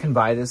like you can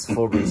buy this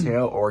full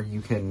retail or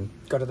you can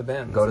go to the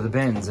bins. Go to the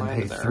bins and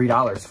pay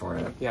 $3 for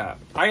it. Yeah.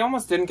 I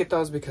almost didn't get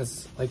those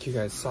because like you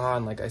guys saw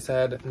and like I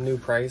said, new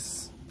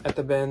price at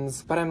the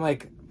bins. But I'm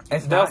like,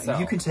 if not,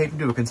 you can take them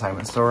to a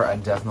consignment store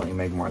and definitely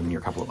make more than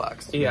your couple of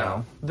bucks. Yeah. You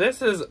know?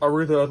 This is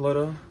Aretha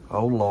Atleta.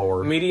 Oh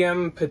lord.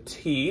 Medium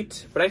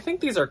petite, but I think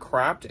these are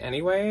cropped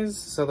anyways,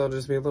 so they'll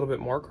just be a little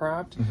bit more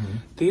cropped.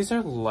 These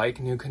are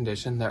like new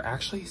condition. They're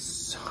actually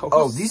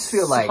so these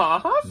feel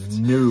soft. Like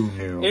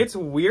new. It's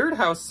weird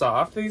how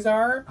soft these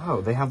are.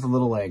 Oh, they have the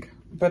little like...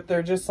 But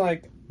they're just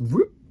like...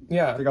 Whoop.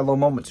 Yeah. They got a little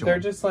moment to them. They're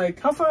just like...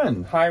 How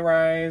fun.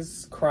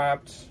 High-rise,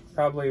 cropped...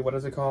 Probably, what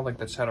is it called? Like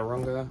the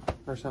Chaturanga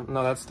or something?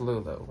 No, that's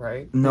Lulu,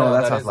 right? No,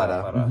 that's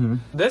Athleta.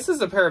 This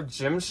is a pair of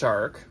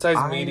Gymshark,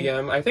 size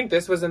medium. I think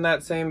this was in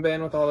that same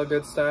bin with all the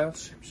good stuff.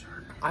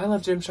 Gymshark. I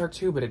love Gymshark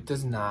too, but it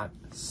does not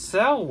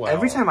sell well.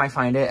 Every time I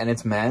find it and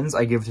it's men's,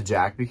 I give it to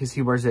Jack because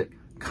he wears it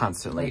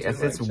constantly.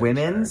 If it's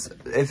women's,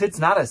 if it's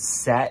not a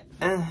set,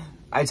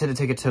 I tend to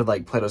take it to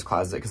like Plato's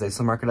Closet because they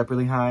still mark it up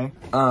really high.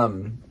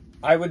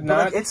 I would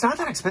not. Like, it's not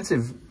that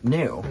expensive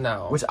new.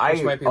 No. Which I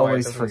might be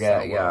always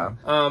forget, yeah.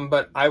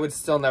 But I would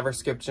still never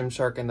skip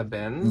Gymshark in the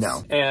bins.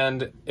 No.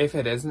 And if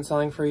it isn't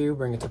selling for you,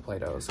 bring it to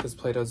Plato's, because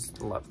Plato's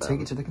love them.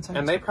 Take it to the consignment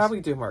And they probably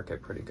do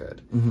market pretty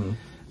good.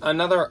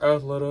 Another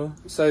Athleta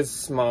size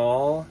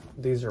small.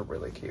 These are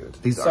really cute.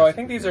 So I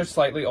think these are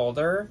slightly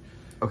older.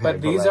 Okay,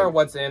 but these are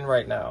what's in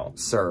right now.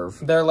 Serve.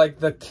 They're like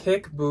the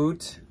kick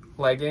boot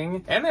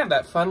legging, and they have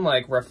that fun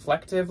like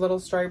reflective little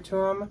stripe to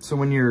them. So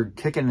when you're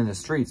kicking in the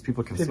streets,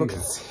 people can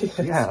see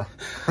it. Yeah.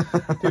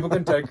 People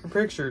can take your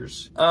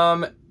pictures.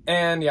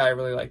 And yeah, I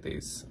really like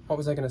these. What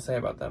was I gonna say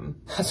about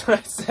them? That's what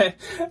I say.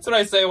 That's what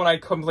I say when I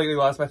completely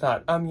lost my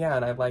thought. Yeah,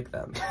 and I like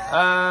them.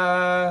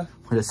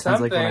 What it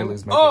sounds like when I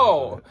lose my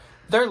thought.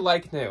 They're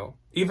like new.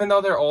 Even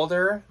though they're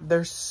older,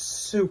 they're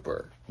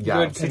super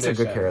good condition. Takes a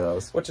good care of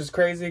those. Which is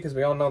crazy because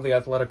we all know the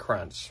Athleta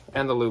crunch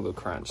and the Lulu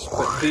crunch,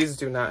 but these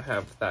do not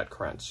have that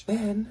crunch.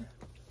 Then,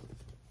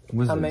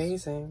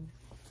 amazing.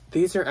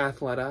 These are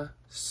Athleta,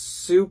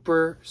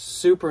 super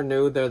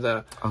new. They're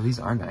the these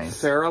are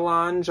nice.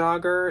 Farallon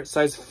jogger,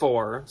 size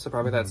 4, so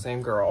probably that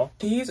same girl.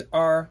 These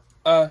are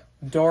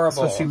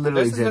adorable. So she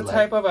literally this is did, the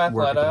type of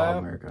work at the Mall of Athleta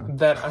America.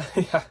 that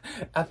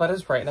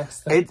Athleta's right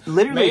next to It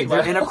literally,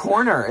 they're Madewell. in a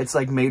corner. It's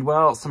like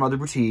Madewell, some other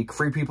boutique,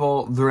 Free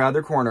People, they're out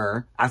their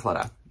corner,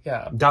 Athleta.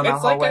 Yeah. Down that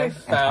it's like hallway, I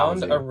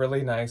found Anthropology. a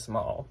really nice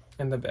mall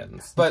in the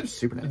bins. But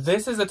super nice.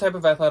 this is the type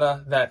of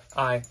Athleta that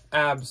I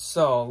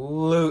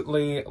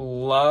absolutely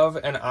love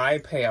and I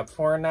pay up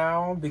for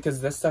now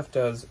because this stuff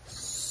does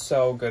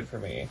so good for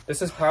me.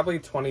 This is probably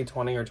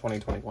 2020 or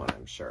 2021,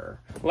 I'm sure.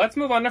 Let's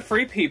move on to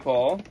Free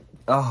People.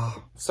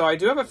 Oh, So I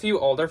do have a few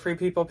older Free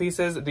People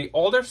pieces. The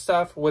older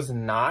stuff was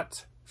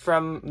not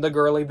from the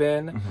girly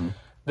bin.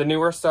 The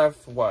newer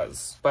stuff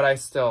was, but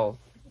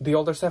the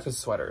older stuff is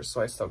sweaters,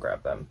 so I still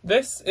grab them.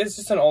 This is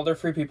just an older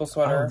Free People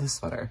sweater. this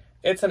sweater.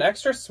 It's an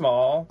extra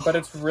small, but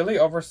it's really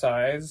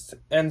oversized.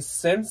 And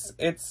since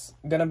it's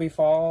gonna be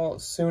fall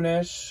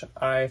soonish,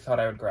 I thought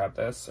I would grab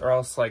this. Or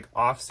else, like,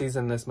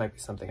 off-season, this might be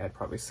something I'd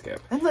probably skip.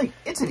 And like,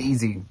 it's an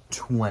easy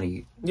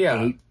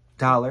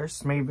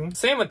 $28, maybe.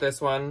 Same with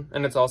this one,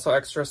 and it's also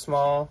extra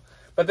small.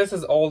 But this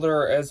is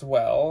older as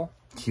well.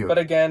 Cute. But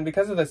again,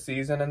 because of the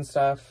season and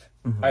stuff,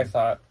 I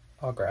thought,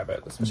 I'll grab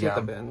it, especially with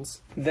the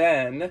bins.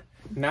 Then,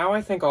 now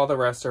I think all the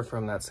rest are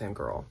from that same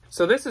girl.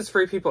 So this is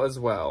Free People as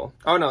well.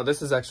 Oh no,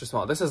 this is extra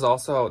small. This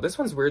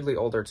one's weirdly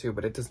older too,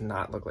 but it does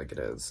not look like it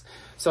is.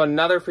 So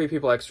another Free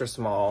People extra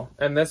small.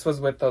 And this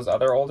was with those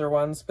other older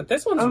ones. But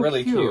this one's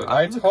really cute.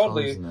 I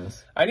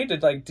need to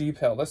like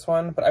detail this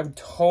one, but I would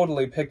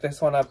totally pick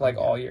this one up like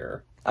all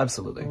year.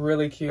 Absolutely.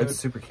 Really cute. It's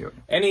super cute.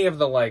 Any of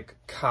the like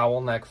cowl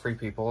neck Free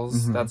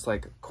Peoples, that's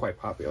like quite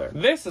popular.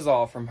 This is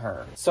all from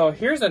her. So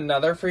here's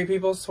another Free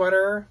People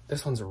sweater.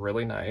 This one's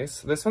really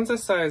nice. This one's a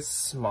size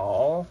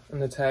small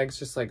and the tag's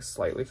just like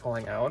slightly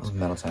falling out. Those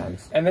metal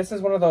tags. And this is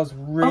one of those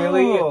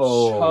really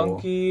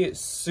chunky,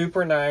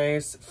 super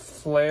nice,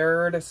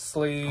 flared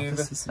sleeve.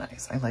 This is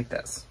nice. I like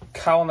this.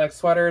 Cowl neck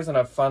sweaters in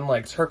a fun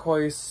like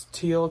turquoise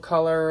teal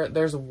color.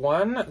 There's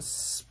one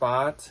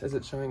spot, is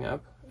it showing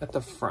up? At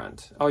the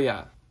front. Oh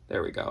yeah,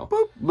 there we go.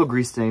 Boop. Little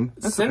grease stain.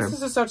 That's Since okay.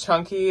 this is so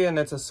chunky and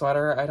it's a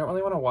sweater, I don't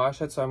really want to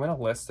wash it, so I'm going to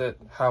list it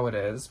how it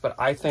is. But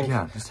I think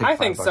just take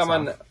 $5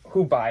 someone off.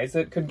 who buys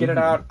it could get it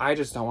out. I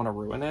just don't want to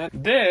ruin it.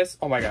 This,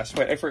 oh my gosh,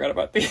 wait, I forgot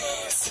about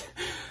these.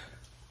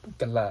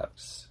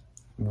 Gloves.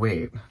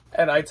 Wait.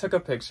 And I took a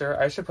picture.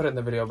 I should put it in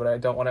the video, but I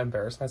don't want to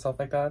embarrass myself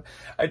like that.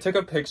 I took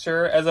a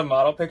picture as a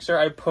model picture.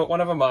 I put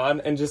one of them on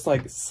and just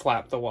like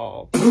slapped the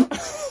wall.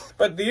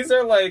 But these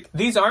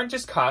aren't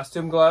just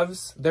costume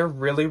gloves. They're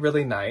really,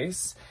 really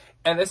nice.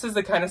 And this is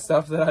the kind of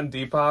stuff that on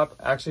Depop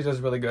actually does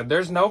really good.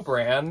 There's no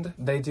brand.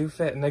 They do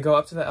fit and they go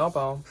up to the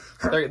elbow.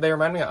 They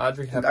remind me of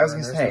Audrey Hepburn. I was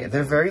going to say,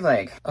 they're very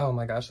like... Oh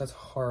my gosh, that's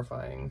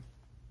horrifying.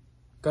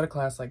 Go to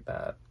class like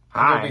that.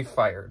 Hi. You'll be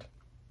fired.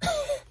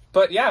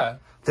 But yeah.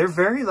 They're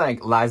very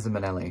like Liza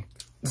Minnelli.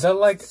 The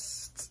like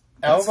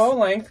elbow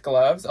length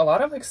gloves. A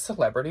lot of like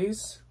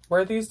celebrities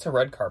wear these to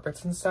red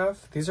carpets and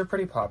stuff. These are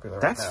pretty popular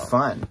right now. That's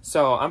fun.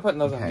 So I'm putting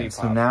those on Okay, Depop.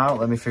 so now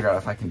let me figure out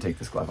if I can take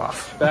this glove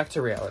off. Back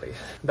to reality.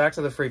 Back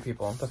to the Free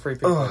People. The Free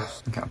People.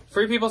 Okay.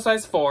 Free People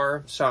size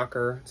 4.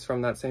 Shocker. It's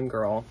from that same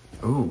girl.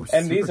 Ooh,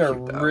 And these are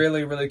cute, though.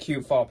 really, really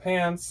cute fall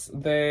pants.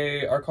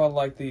 They are called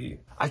like the...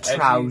 A Edgy,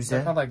 trouser.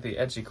 they're called like the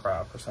edgy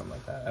crop or something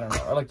like that. I don't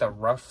know. Or like the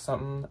rough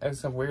something.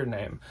 It's a weird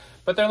name.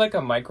 But they're like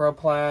a micro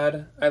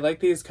plaid. I like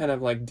these kind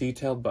of like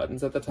detailed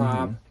buttons at the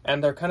top.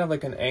 And they're kind of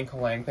like an ankle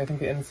length. I think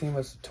the inseam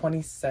was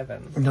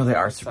 27. No, they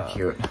are super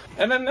cute.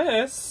 And then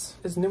this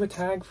is new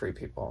tag Free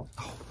People.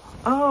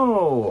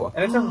 Oh.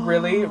 And it's a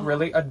really,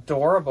 really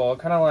adorable,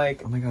 kind of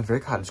like Oh my god, very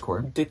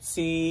cottagecore.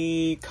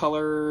 ditzy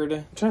colored.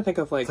 I'm trying to think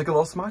of like, It's like a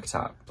little smock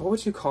top. what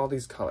would you call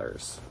these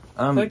colors?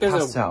 I feel like there's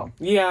Pastel.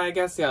 Yeah, I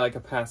guess, yeah, like a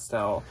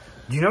pastel.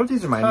 Do you know what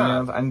these remind me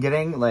of? I'm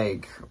getting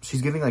like,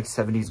 she's giving like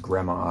 70s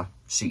grandma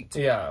chic.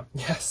 Yeah,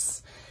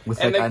 yes. With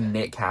And like a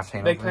knit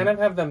caftan They over kind it. of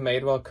have the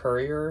Madewell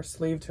Courier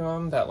sleeve to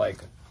them, that like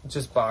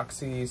just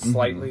boxy,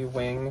 slightly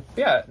wing.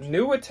 Yeah,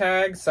 new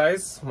tag,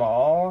 size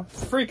small,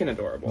 freaking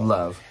adorable.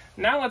 Love.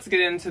 Now let's get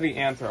into the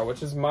anthro,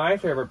 which is my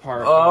favorite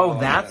part. Oh,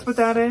 that's what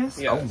that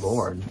is? Yes. Oh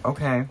lord.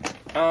 Okay.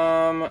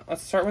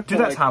 Let's start with Do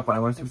that top one. I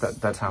want to see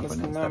what that top one is.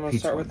 I'm That gonna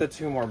peach start one. with the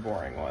two more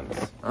boring ones.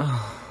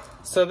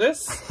 So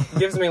this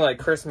gives me like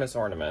Christmas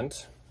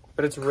ornament,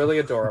 but it's really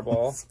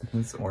adorable.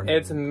 It's ornament.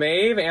 It's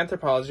Maeve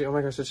Anthropology. Oh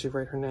my gosh, did she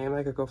write her name?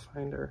 I could go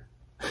find her.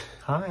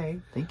 Hi,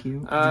 thank you.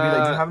 Do you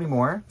have any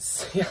more?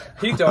 Yeah.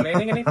 Are you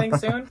donating anything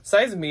soon?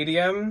 Size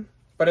medium,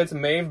 but it's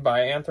Maeve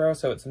by Anthro,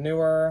 so it's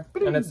newer.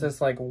 And it's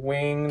this like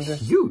winged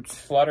Cute.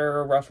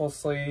 flutter ruffle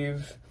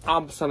sleeve.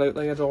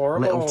 Absolutely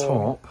adorable.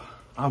 Little top.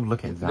 Oh,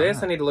 look at that.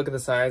 This, I need to look at the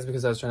size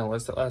because I was trying to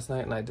list it last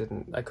night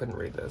and I couldn't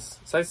read this.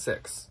 Size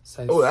 6.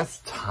 Oh, that's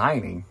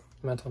tiny.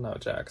 Mental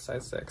note, Jack.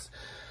 Size 6.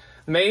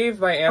 Maeve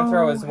by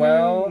Anthro as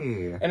well.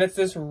 Hey. And it's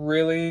this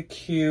really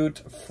cute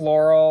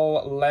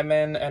floral,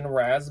 lemon, and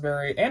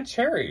raspberry, and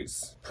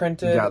cherries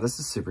printed Yeah, this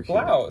is super cute.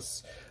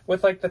 blouse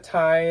with like the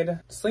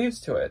tied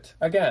sleeves to it.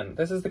 Again,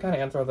 this is the kind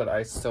of Anthro that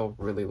I still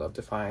really love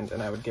to find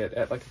and I would get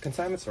at like a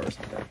consignment store or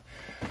something.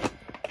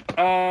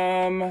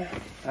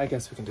 I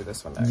guess we can do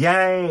this one next.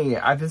 Yay!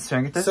 I've been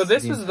staring at this. So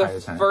this was the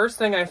first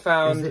thing I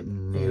found. Is it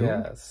new?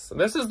 Yes.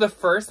 This is the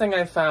first thing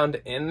I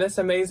found in this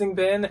amazing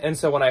bin. And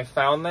so when I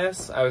found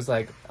this, I was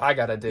like, I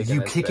gotta dig in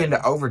You this kick bin.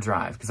 into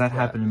overdrive, because that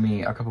happened to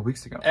me a couple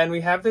weeks ago. And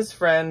we have this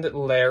friend,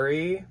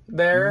 Larry,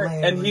 there.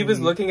 And he was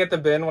looking at the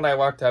bin when I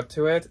walked up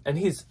to it.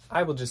 And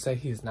I will just say,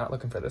 he's not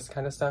looking for this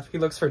kind of stuff. He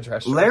looks for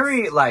dress shirts.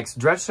 Larry likes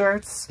dress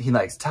shirts. He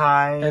likes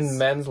ties. And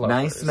men's loafers.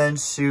 Nice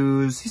men's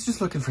shoes. He's just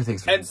looking for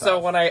things for himself. So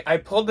when I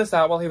pulled this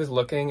out while he was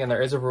looking, and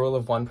there is a rule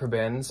of one per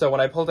bin. So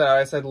when I pulled it out,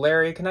 I said,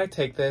 Larry, can I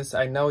take this?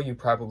 I know you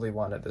probably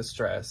wanted this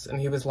dress.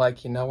 And he was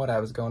like, you know what? I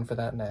was going for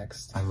that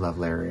next. I love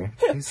Larry.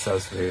 He's so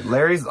sweet.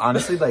 Larry's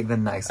honestly like the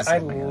nicest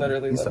man.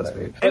 Literally He's love so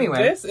Larry. sweet. Anyway.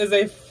 And this is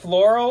a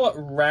floral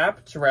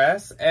wrap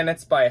dress, and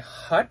it's by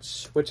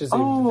Hutch, which is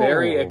a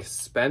very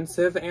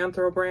expensive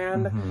Anthro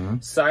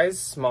brand. Size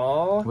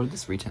small. What did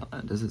this retail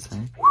at? Does it say?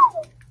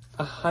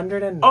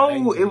 $190.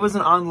 Oh, it was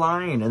an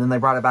online, and then they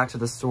brought it back to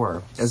the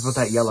store. Is what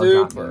that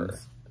yellow dot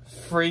means.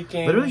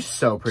 Freaking literally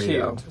so pretty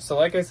cute. though. So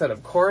like I said,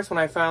 of course, when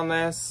I found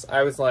this,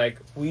 I was like,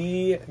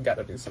 we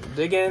gotta do some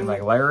digging.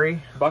 Like,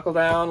 Larry? Buckle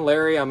down.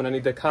 Larry, I'm gonna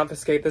need to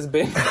confiscate this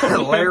bin.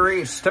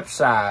 Larry, step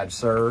aside,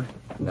 sir.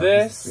 No,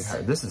 this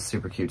is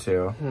super cute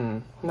too.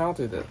 No, I'll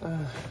do this.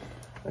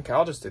 Okay,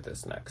 I'll just do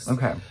this next.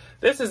 Okay.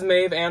 This is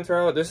Maeve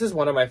Anthro. This is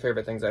one of my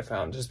favorite things I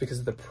found just because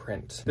of the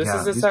print. This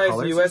is a size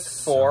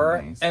US 4,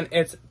 so nice. And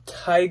it's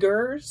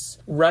tigers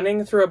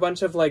running through a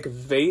bunch of like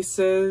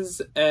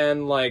vases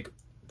and like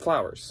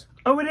flowers.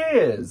 Oh, it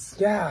is.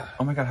 Yeah.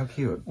 Oh my god, how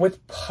cute.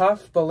 With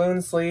puff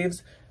balloon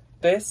sleeves.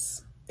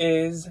 This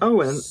is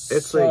and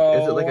it's so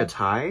like, is it like a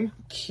tie?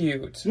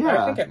 Cute.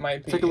 Yeah. I think it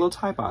might be. It's like a little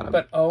tie bottom.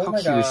 But oh how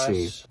my cute gosh.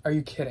 is she? Are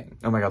you kidding?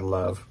 Oh my god,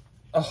 love.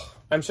 Oh,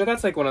 I'm sure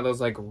that's like one of those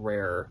like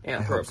rare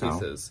Anthro so.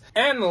 pieces.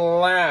 And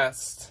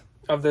last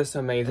of this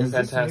amazing, is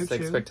this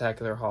fantastic,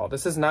 spectacular haul.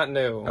 This is not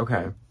new.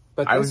 Okay.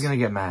 But I was gonna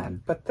get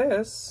mad. But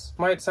this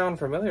might sound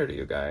familiar to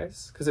you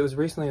guys because it was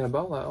recently in a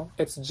bolo.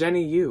 It's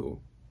Jenny U.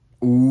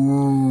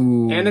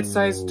 Ooh. And it's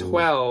size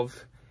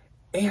 12.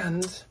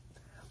 And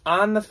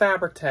on the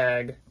fabric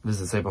tag,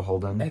 does it say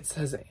beholden? it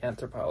says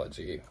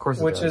Anthropology. Of course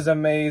it which does. is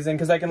amazing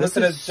because I can list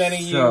it as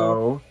Jenny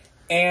U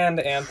and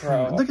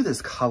Anthro. Look at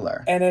this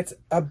color. And it's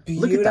a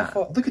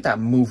beautiful... Look at that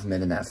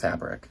movement in that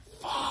fabric.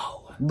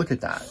 Fall. Look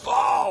at that.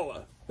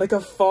 Fall. Like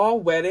a fall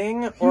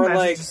wedding, Can or you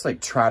like just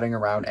like trotting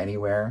around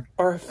anywhere,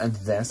 or and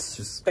this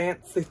just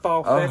fancy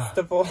fall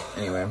festival.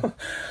 Anyway,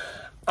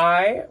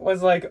 I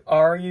was like,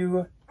 "Are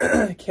you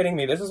kidding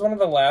me?" This is one of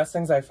the last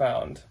things I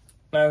found,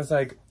 and I was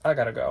like, "I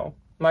gotta go.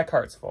 My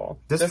cart's full."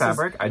 This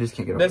fabric, I just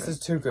can't get over. This is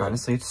too good.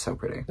 Honestly, it's so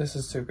pretty. This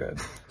is too good.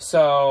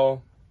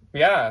 So,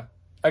 yeah.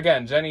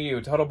 Again, Jenny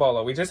U, total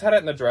bolo. We just had it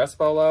in the dress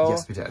bolo.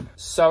 Yes, we did.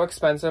 So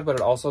expensive, but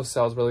it also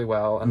sells really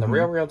well. And the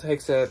Real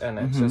takes it, and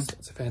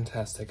it's a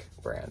fantastic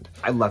brand.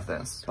 I love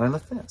this. I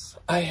love this.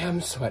 I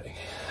am sweating.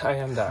 I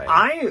am dying.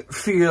 I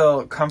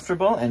feel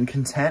comfortable and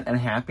content and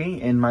happy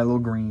in my little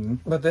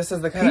green. But this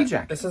is the kind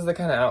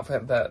of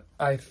outfit that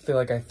I feel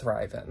like I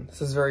thrive in.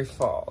 This is very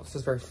fall. This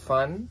is very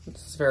fun.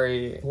 This is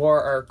very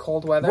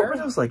cold weather. What were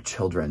those like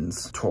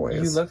children's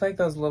toys? You look like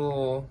those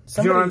little.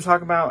 Do you know what I'm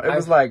talking about? It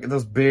was like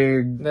those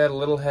big. They had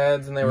little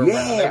heads and they were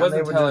round. It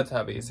wasn't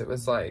Teletubbies. It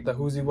was like the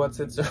Who's What's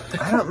It's.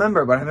 I don't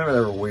remember, but I remember they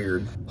were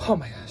weird. Oh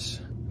my gosh.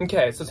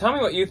 Okay, so tell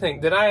me what you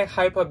think. Did I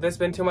hype up this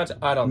bin too much?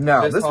 I don't think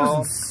no, this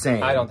was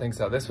insane. I don't think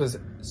so. This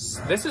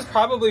is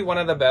probably one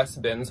of the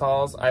best bins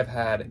hauls I've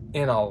had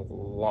in a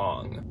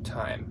long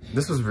time.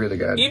 This was really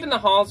good. Even the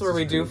hauls where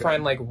we do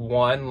find like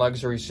one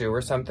luxury shoe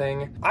or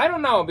something. I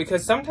don't know,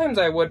 because sometimes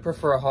I would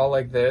prefer a haul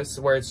like this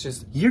where it's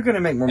just you're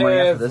gonna make more money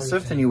after this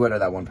Thrift than you would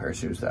of that one pair of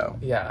shoes though.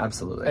 Yeah.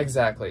 Absolutely.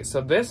 Exactly.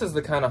 So this is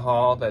the kind of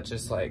haul that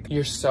just like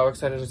you're so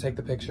excited to take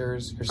the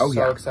pictures. You're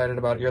so excited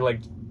about it. You're like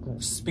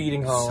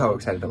speeding home. So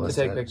excited to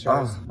take pictures.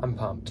 Oh. I'm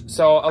pumped.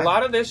 So a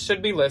lot of this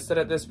should be listed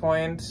at this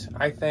point,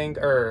 I think,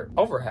 or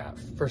over half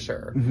for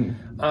sure.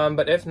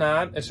 But if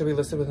not, it should be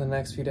listed within the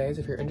next few days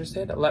if you're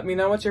interested. Let me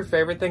know what your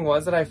favorite thing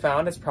was that I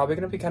found. It's probably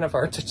going to be kind of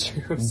hard to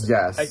choose.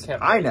 Yes.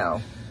 I know.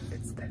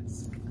 It's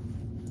this.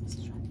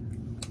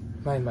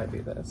 Mine might be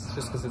this,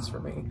 just because it's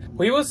for me.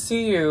 We will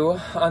see you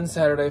on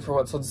Saturday for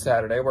What Sold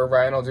Saturday, where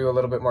Ryan will do a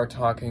little bit more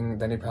talking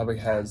than he probably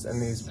has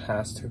in these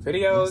past two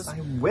videos. Yes,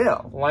 I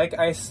will. Like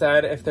I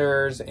said, if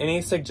there's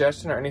any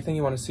suggestion or anything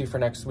you want to see for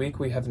next week,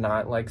 we have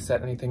not like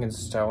set anything in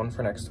stone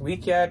for next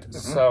week yet,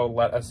 so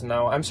let us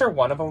know. I'm sure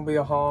one of them will be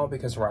a haul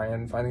because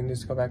Ryan finally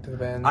needs to go back to the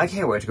bins. I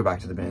can't wait to go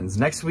back to the bins.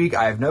 Next week,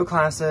 I have no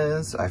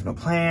classes, I have no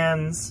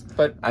plans,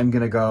 but I'm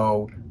gonna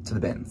go to the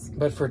bins.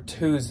 But for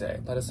Tuesday,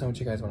 let us know what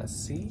you guys want to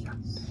see.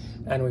 Yes.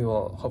 And we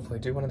will hopefully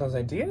do one of those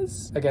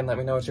ideas. Again, let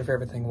me know what your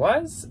favorite thing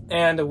was.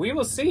 And we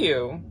will see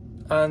you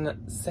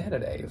on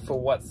Saturday for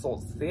What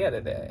Sold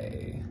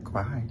Saturday.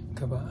 Goodbye.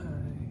 Goodbye.